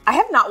 Yes. I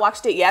have not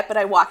watched it yet, but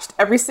I watched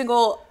every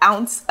single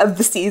ounce of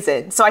the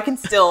season, so I can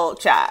still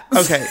chat.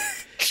 Okay.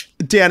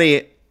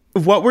 Danny,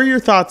 what were your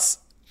thoughts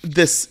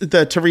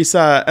the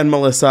Teresa and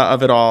Melissa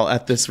of it all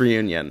at this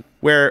reunion?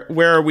 Where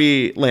are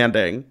we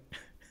landing?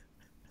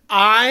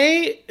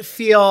 I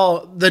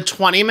feel the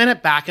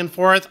 20-minute back and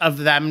forth of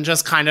them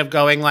just kind of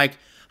going like,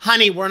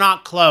 honey, we're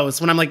not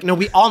close. When I'm like, no,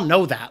 we all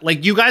know that.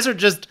 Like, you guys are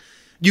just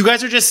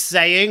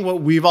saying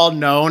what we've all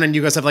known and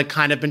you guys have like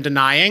kind of been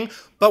denying.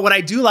 But what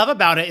I do love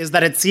about it is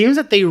that it seems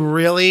that they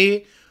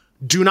really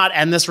do not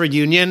end this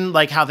reunion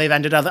like how they've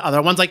ended other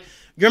ones. Like,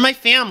 you're my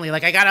family.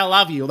 Like, I gotta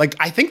love you. Like,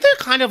 I think they're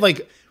kind of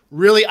like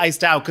really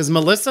iced out because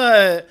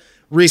Melissa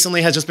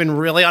recently has just been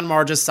really on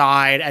Marge's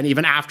side and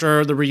even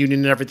after the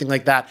reunion and everything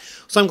like that.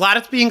 So I'm glad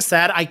it's being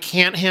said. I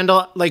can't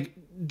handle, like,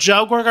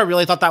 Joe Gorga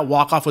really thought that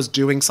walk-off was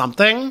doing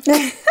something.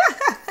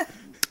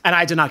 And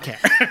I did not care.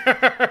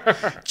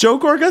 Joe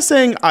Gorga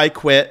saying I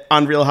quit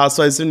on Real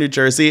Housewives of New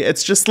Jersey,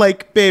 it's just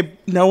like, babe,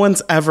 no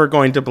one's ever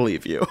going to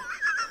believe you.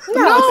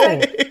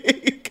 No.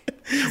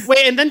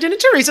 Wait, and then didn't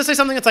Teresa say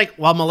something that's like,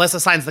 well,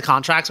 Melissa signs the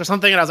contracts or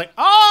something? And I was like,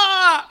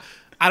 ah!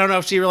 I don't know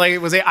if she really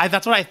was.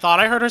 That's what I thought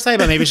I heard her say,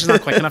 but maybe she's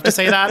not quick enough to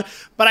say that.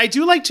 But I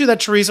do like, too, that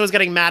Teresa was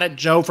getting mad at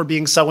Joe for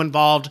being so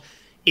involved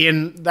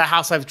in the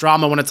Housewives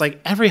drama when it's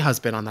like every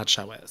husband on that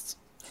show is.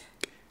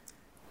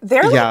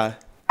 They're like,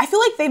 I feel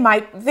like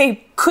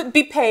they could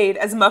be paid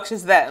as much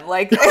as them.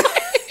 Like,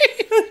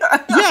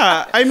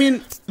 yeah, I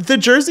mean, the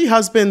Jersey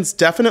husbands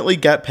definitely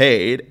get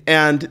paid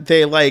and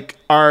they like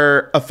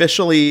are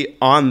officially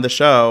on the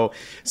show.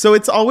 So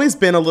it's always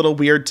been a little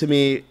weird to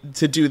me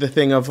to do the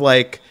thing of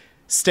like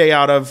stay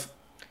out of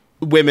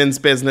women's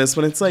business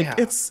when it's like,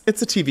 it's a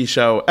TV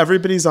show.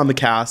 Everybody's on the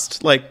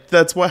cast. Like,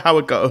 that's how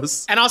it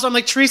goes. And also I'm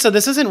like, Teresa,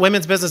 this isn't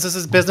women's business. This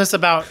is business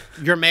about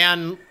your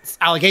man's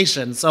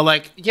allegations. So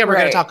like, yeah, we're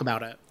going to talk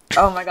about it.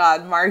 Oh my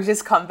God, Marge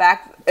just come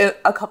back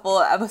a couple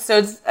of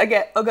episodes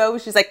ago.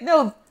 She's like,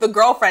 no, the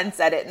girlfriend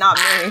said it, not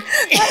me.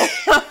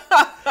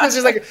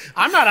 She's like,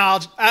 I'm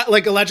not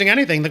alleging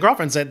anything. The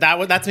girlfriend said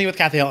that. That's me with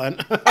Kathy Hilton.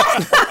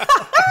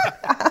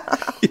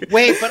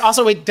 Wait,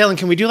 Dylan,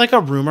 can we do like a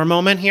rumor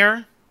moment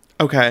here?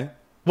 Okay.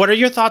 What are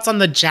your thoughts on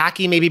the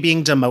Jackie maybe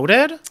being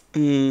demoted?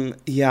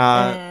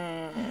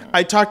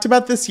 I talked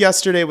about this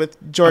yesterday with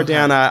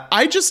Jordana. Okay.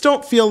 I just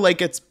don't feel like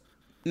it's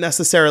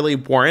necessarily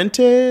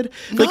warranted.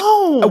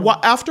 No. Like,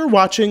 after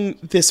watching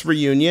this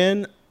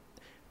reunion,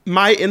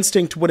 my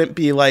instinct wouldn't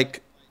be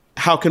like,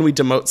 how can we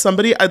demote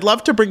somebody? I'd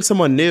love to bring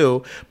someone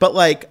new, but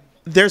like,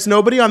 there's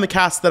nobody on the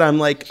cast that I'm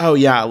like, oh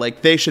yeah,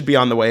 like they should be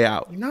on the way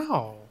out.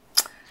 No.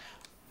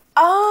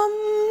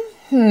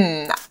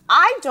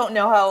 I don't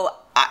know how.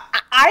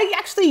 I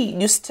actually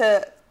used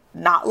to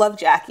not love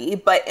Jackie,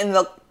 but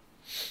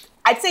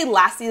I'd say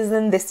last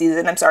season, this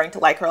season, I'm starting to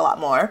like her a lot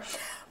more.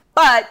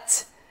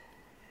 But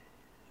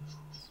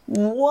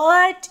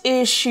what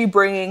is she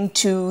bringing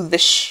to the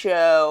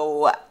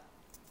show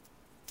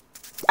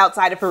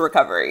outside of her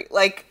recovery?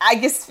 Like, I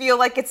just feel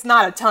like it's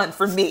not a ton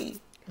for me.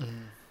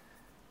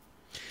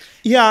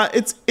 Yeah,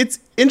 it's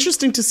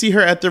interesting to see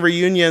her at the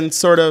reunion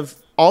sort of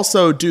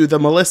also do the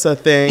Melissa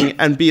thing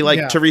and be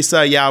like,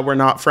 Teresa, yeah, we're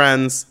not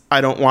friends.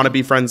 I don't want to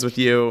be friends with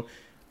you.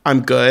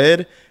 I'm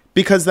good.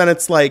 Because then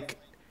it's like,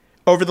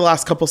 over the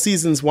last couple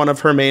seasons, one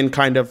of her main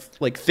kind of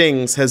like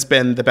things has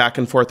been the back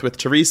and forth with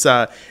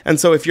Teresa. And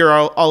so if you're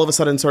all of a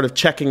sudden sort of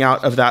checking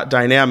out of that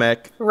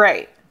dynamic.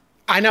 Right.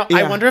 I know. Yeah.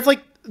 I wonder if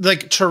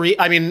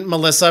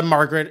Melissa,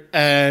 Margaret,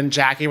 and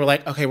Jackie were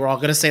like, okay, we're all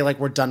going to say like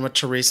we're done with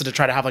Teresa to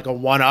try to have like a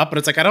one-up. But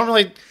it's like,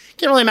 can't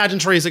really imagine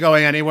Teresa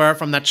going anywhere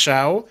from that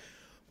show.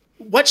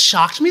 What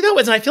shocked me though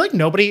is, and I feel like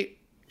nobody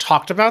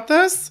talked about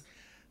this,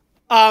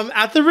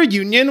 at the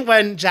reunion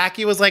when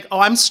Jackie was like, oh,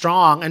 I'm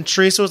strong. And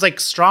Teresa was like,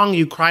 strong,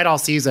 you cried all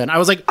season. I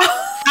was like,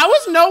 how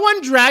is no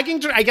one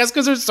dragging I guess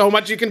because there's so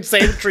much you can say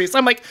to Teresa.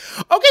 I'm like,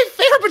 okay,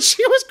 fair, but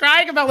she was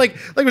crying about like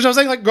what I was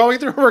saying, like going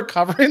through her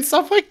recovery and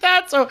stuff like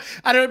that. So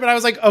I don't know, but I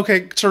was like,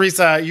 okay,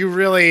 Teresa, you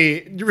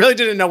really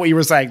didn't know what you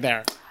were saying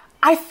there.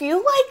 I feel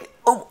like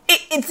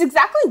it's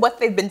exactly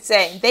what they've been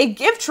saying. They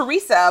give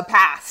Teresa a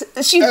pass.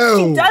 She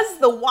does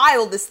the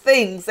wildest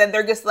things, and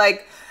they're just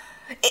like,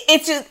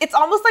 it's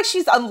almost like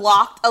she's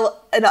unlocked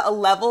a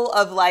level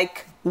of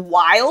like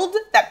wild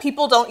that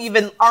people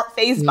aren't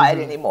fazed by it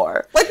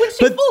anymore. Like when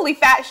she fully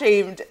fat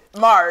shamed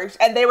Marge,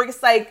 and they were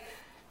just like,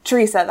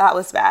 Teresa, that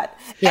was bad.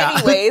 Yeah.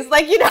 Anyways,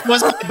 like, you know.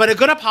 But a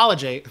good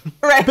apology.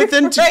 Right. But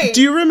then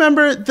do you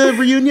remember the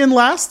reunion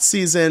last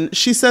season?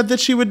 She said that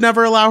she would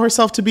never allow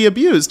herself to be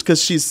abused because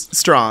she's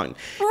strong.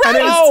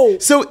 Right.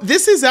 So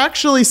this is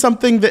actually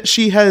something that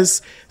she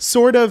has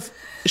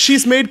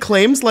she's made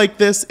claims like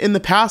this in the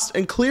past.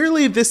 And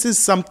clearly this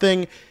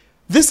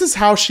is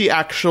how she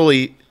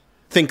actually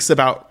thinks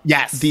about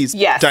these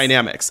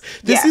dynamics.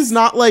 This is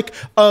not like,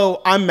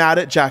 oh, I'm mad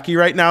at Jackie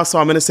right now, so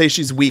I'm going to say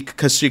she's weak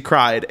because she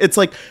cried. It's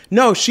like,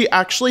 no, she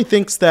actually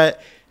thinks that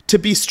to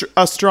be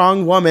a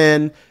strong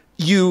woman,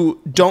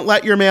 you don't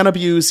let your man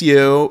abuse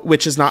you,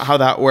 which is not how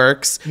that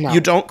works. No.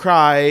 You don't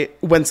cry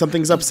when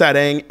something's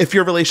upsetting. If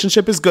your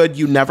relationship is good,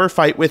 you never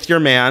fight with your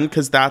man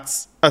because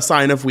that's a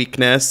sign of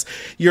weakness.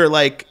 You're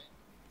like,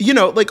 you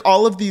know, like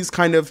all of these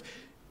kind of,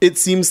 it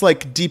seems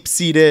like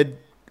deep-seated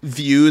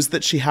views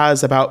that she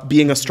has about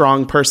being a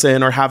strong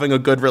person or having a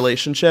good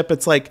relationship.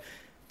 It's like,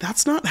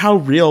 that's not how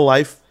real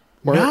life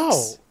works.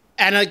 No.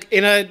 And like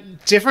in a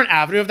different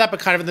avenue of that, but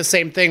kind of in the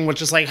same thing,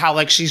 which is like how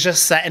like she's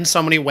just set in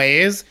so many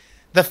ways.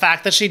 The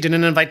fact that she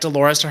didn't invite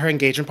Dolores to her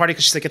engagement party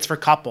because she's like, it's for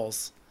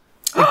couples.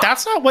 Like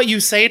that's not what you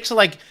say to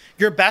like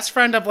your best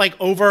friend of like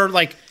over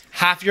like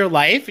half your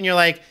life. And you're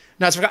like,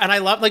 no, it's for, and I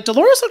love like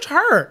Dolores looked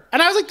hurt.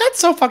 And I was like, that's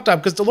so fucked up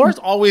because Dolores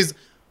always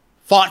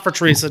fought for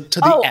Teresa to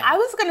the end. I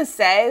was gonna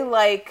say,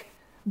 like,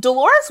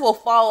 Dolores will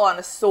fall on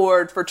a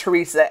sword for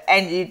Teresa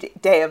any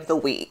day of the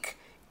week.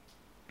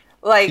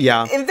 Like,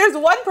 if there's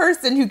one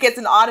person who gets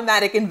an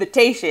automatic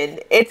invitation,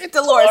 it's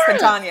Dolores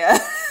Fontana.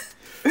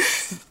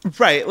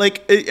 Right,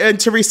 like, and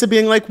Teresa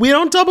being like, we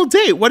don't double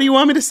date. What do you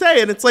want me to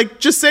say? And it's like,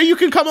 just say you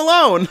can come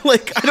alone.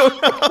 Like, I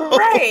don't know.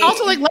 Right.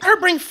 Also, like, let her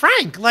bring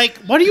Frank. Like,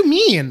 what do you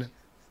mean?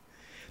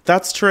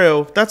 That's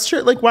true.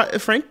 Like,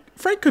 what Frank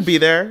could be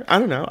there. I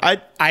don't know. I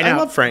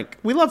love Frank.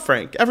 We love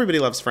Frank. Everybody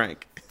loves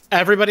Frank.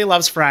 Everybody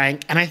loves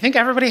Frank. And I think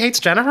everybody hates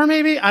Jennifer,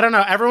 maybe? I don't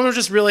know. Everyone was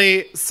just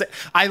really...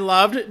 I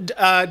loved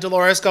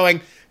Dolores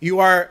going, you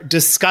are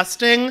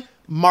disgusting.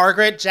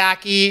 Margaret,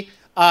 Jackie,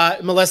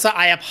 Melissa,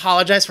 I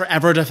apologize for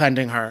ever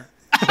defending her.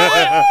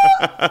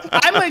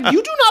 I'm like,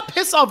 you do not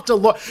piss off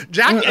Dolores.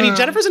 Jackie, I mean,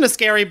 Jennifer's in a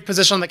scary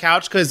position on the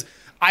couch because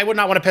I would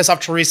not want to piss off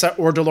Teresa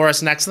or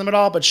Dolores next to them at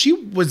all. But she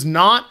was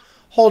not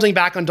holding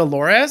back on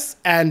Dolores,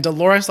 and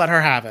Dolores let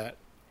her have it.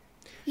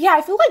 Yeah,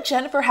 I feel like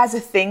Jennifer has a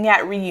thing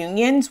at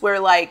reunions where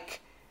like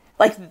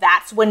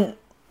that's when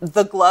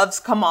the gloves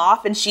come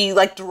off and she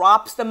like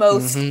drops the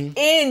most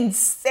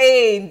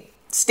insane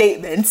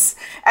statements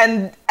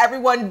and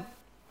everyone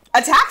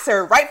attacks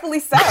her, rightfully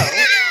so.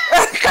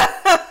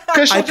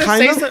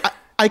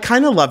 I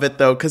kind of love it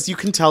though, because you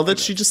can tell that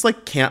she just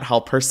like can't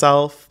help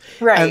herself.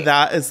 Right. And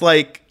that is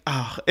like,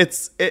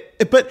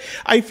 but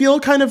I feel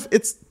kind of,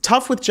 it's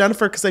tough with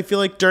Jennifer because I feel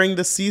like during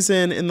the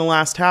season in the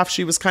last half,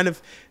 she was kind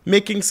of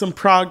making some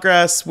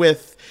progress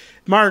with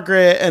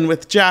Margaret and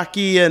with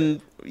Jackie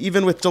and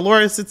even with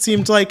Dolores, it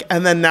seemed like.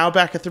 And then now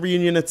back at the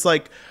reunion, it's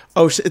like,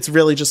 oh, it's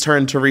really just her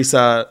and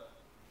Teresa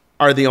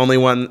are the only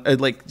one,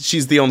 like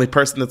she's the only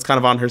person that's kind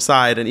of on her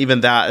side. And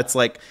even that, it's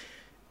like,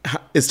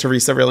 is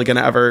Teresa really going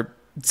to ever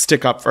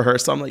stick up for her.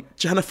 So I'm like,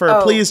 Jennifer,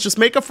 please just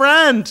make a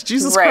friend.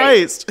 Jesus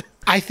Christ.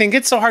 I think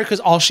it's so hard because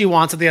all she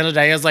wants at the end of the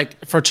day is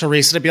like for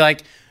Teresa to be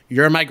like,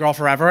 you're my girl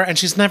forever. And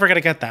she's never going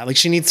to get that. Like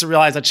she needs to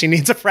realize that she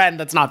needs a friend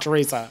that's not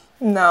Teresa.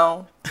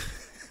 No.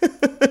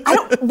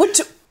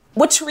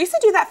 Would Teresa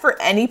do that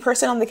for any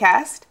person on the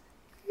cast?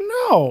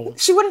 No.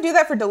 She wouldn't do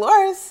that for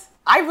Dolores.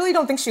 I really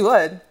don't think she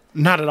would.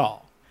 Not at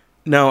all.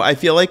 No, I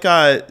feel like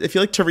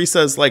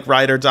Teresa's like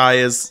ride or die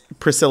is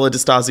Priscilla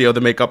D'Stasio, the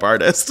makeup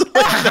artist.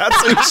 Like,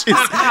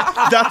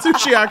 that's who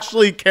she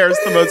actually cares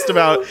the most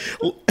about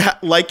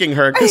liking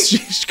her because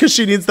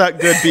she needs that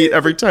good beat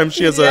every time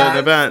she has an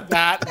event.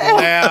 That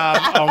lamb.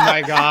 Oh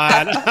my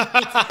God.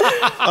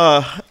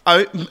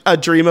 A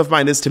dream of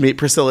mine is to meet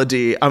Priscilla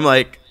D.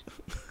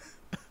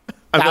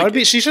 Would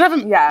be. She should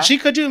have. She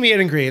could do meet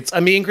and greets. A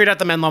meet and greet at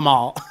the Menlo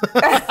Mall.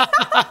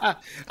 I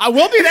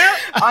will be there.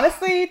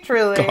 Honestly,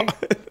 truly. God.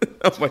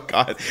 Oh my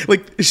God!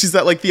 Like she's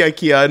at like the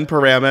IKEA in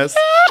Paramus.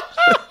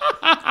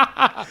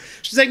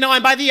 She's like, no,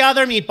 I'm by the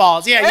other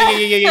meatballs. Yeah.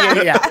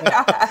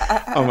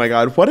 Oh my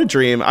God! What a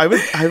dream! I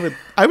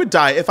would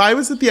die if I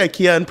was at the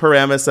IKEA in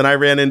Paramus and I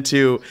ran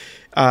into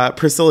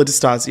Priscilla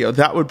D'Stasio.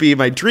 That would be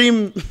my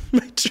dream.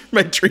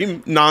 My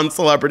dream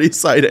non-celebrity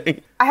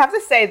sighting. I have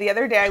to say, the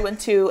other day I went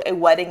to a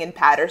wedding in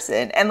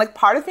Patterson, and like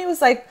part of me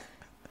was like,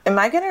 "Am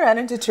I gonna run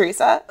into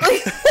Teresa?"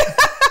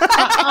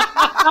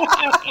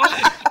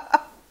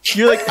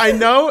 You're like, I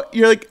know.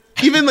 You're like,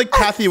 even like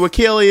Kathy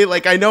Wakili.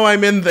 Like, I know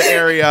I'm in the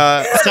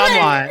area.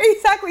 Someone.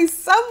 Exactly,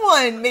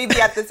 someone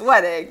maybe at this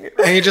wedding.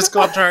 And you just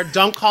go up to her.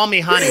 Don't call me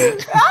honey.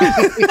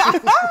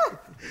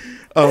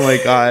 Oh my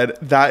God.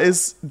 That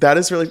is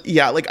really,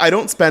 yeah. Like I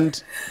don't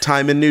spend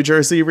time in New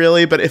Jersey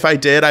really, but if I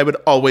did, I would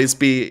always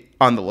be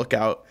on the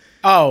lookout.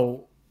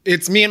 Oh,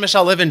 it's me and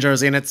Michelle live in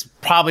Jersey, and it's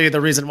probably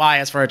the reason why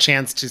is for a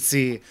chance to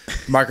see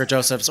Margaret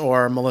Josephs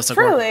or Melissa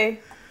Gorga.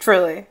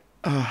 Truly.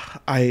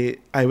 I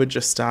would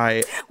just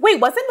die. Wait,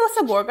 wasn't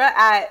Melissa Gorga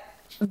at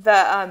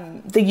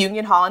the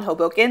Union Hall in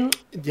Hoboken?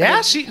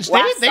 Yeah,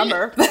 last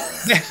summer.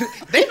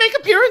 They make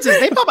appearances.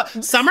 They pop up.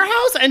 Summer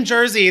House and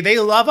Jersey, they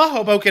love a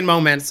Hoboken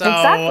moment. So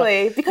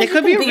exactly, because it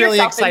could be really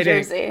exciting.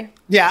 In Jersey.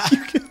 Yeah,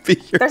 you can be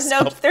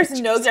yourself. There's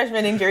no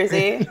judgment in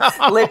Jersey.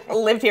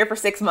 Lived here for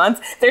 6 months.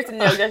 There's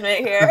no judgment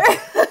here.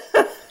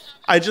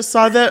 I just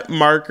saw that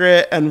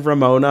Margaret and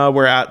Ramona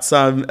were at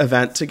some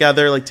event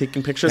together, like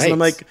taking pictures, and I'm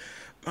like,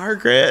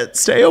 Margaret,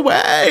 stay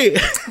away.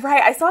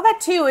 Right, I saw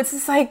that too. It's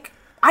just like,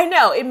 I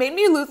know, it made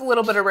me lose a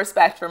little bit of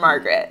respect for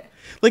Margaret.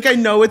 Like, I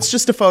know it's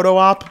just a photo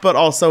op, but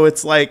also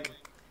it's like,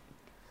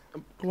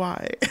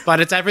 why?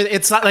 But it's everything.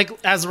 It's not like,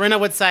 as Rinna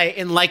would say,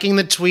 in liking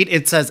the tweet,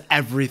 it says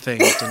everything,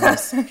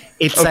 Denise.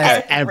 It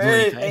says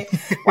everything.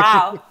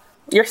 Wow,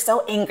 you're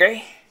so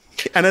angry.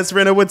 And as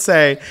Rinna would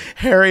say,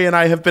 Harry and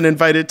I have been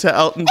invited to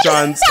Elton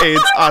John's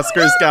AIDS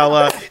Oscars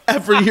Gala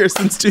every year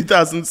since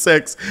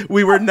 2006.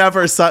 We were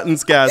never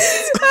Sutton's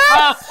guests.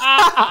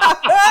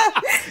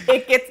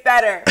 It gets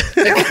better.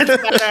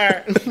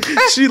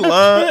 She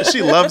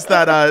loves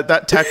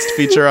that text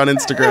feature on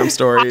Instagram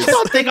stories. I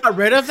thought they got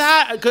rid of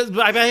that. Because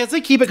I guess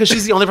they keep it because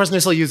she's the only person who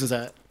still uses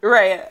it.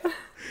 Right.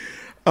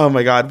 Oh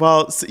my God.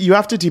 Well, so you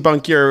have to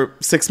debunk your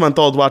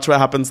 6-month-old Watch What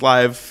Happens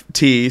Live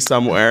tea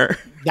somewhere.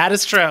 That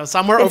is true.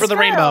 Somewhere over the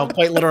rainbow,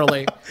 quite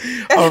literally.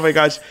 Oh my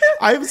gosh.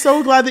 I'm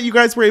so glad that you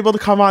guys were able to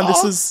come on.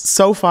 This is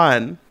so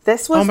fun.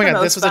 This was the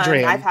most fun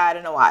I've had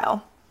in a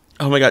while.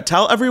 Oh my God.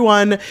 Tell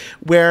everyone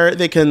where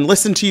they can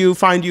listen to you,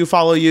 find you,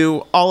 follow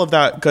you, all of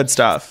that good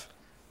stuff.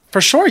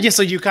 For sure. Yeah,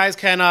 so you guys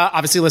can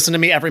obviously listen to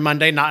me every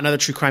Monday, Not Another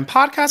True Crime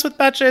Podcast with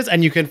Betches,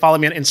 and you can follow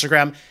me on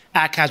Instagram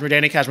at Cashmere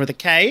Danny, Cashmere with a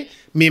K.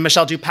 Me and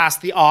Michelle do Pass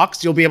the Aux.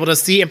 You'll be able to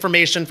see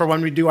information for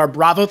when we do our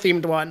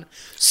Bravo-themed one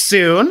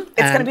soon.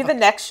 It's going to be the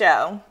next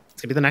show.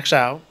 It's going to be the next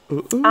show.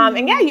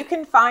 And yeah, you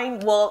can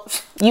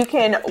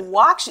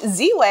watch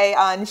Z-Way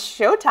on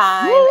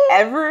Showtime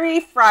every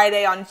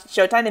Friday on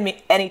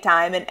Showtime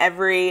Anytime and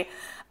every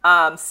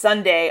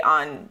Sunday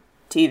on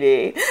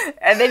TV.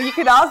 And then you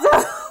can also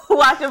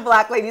watch a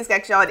Black Lady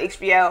Sketch Show on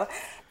HBO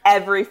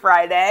every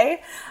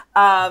Friday.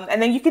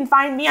 And then you can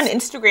find me on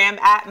Instagram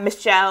at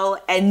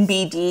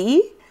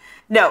MichelleNBD.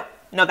 No,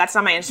 that's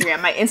not my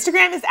Instagram. My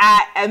Instagram is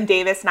at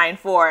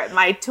mdavis94.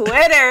 My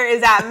Twitter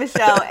is at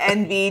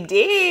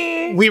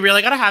MichelleNBD. We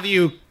really got to have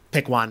you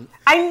pick one.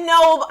 I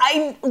know.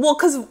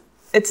 Because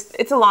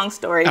it's a long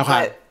story,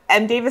 but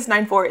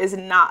mdavis94 is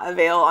not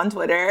available on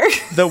Twitter.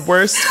 The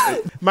worst.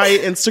 My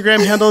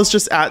Instagram handle is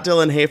just at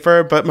Dylan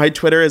Hafer, but my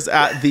Twitter is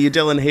at the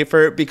Dylan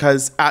Hafer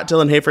because at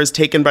Dylan Hafer is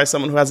taken by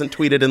someone who hasn't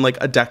tweeted in like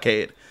a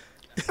decade.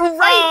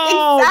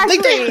 Right,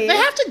 exactly. They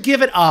have to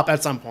give it up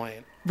at some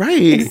point.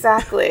 Right.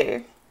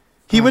 Exactly.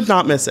 He would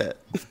not miss it.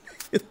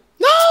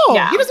 No,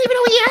 he doesn't even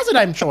know he has it,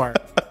 I'm sure.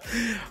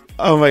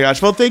 Oh my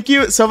gosh. Well, thank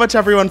you so much,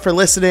 everyone, for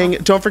listening.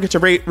 Don't forget to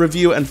rate,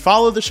 review, and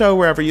follow the show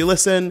wherever you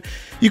listen.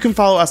 You can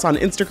follow us on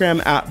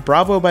Instagram at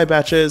Bravo by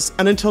Betches.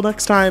 And until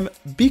next time,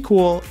 be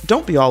cool.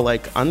 Don't be all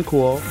like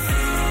uncool.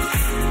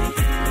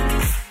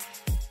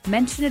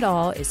 Mention It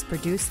All is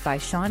produced by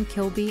Sean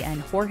Kilby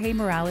and Jorge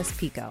Morales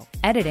Pico.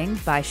 Editing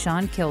by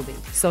Sean Kilby.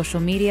 Social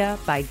media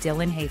by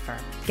Dylan Hafer.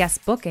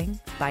 Guest booking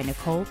by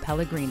Nicole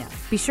Pellegrino.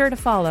 Be sure to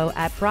follow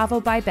at Bravo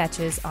by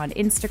Betches on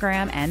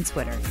Instagram and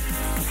Twitter.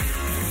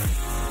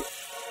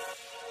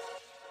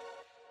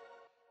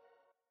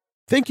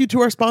 Thank you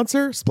to our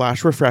sponsor,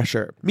 Splash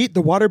Refresher. Meet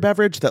the water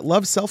beverage that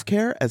loves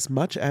self-care as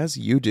much as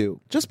you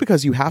do. Just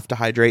because you have to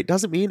hydrate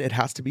doesn't mean it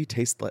has to be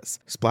tasteless.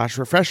 Splash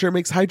Refresher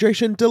makes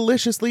hydration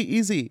deliciously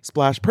easy.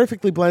 Splash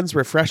perfectly blends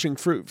refreshing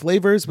fruit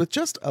flavors with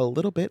just a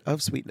little bit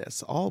of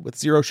sweetness, all with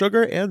 0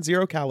 sugar and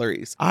 0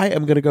 calories. I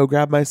am going to go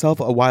grab myself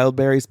a wild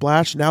berry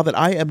splash now that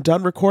I am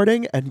done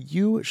recording, and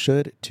you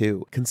should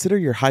too. Consider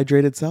your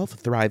hydrated self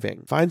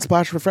thriving. Find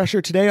Splash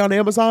Refresher today on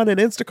Amazon and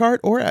Instacart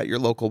or at your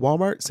local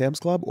Walmart, Sam's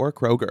Club, or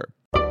Kroger.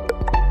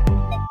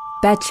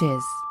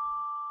 Betches.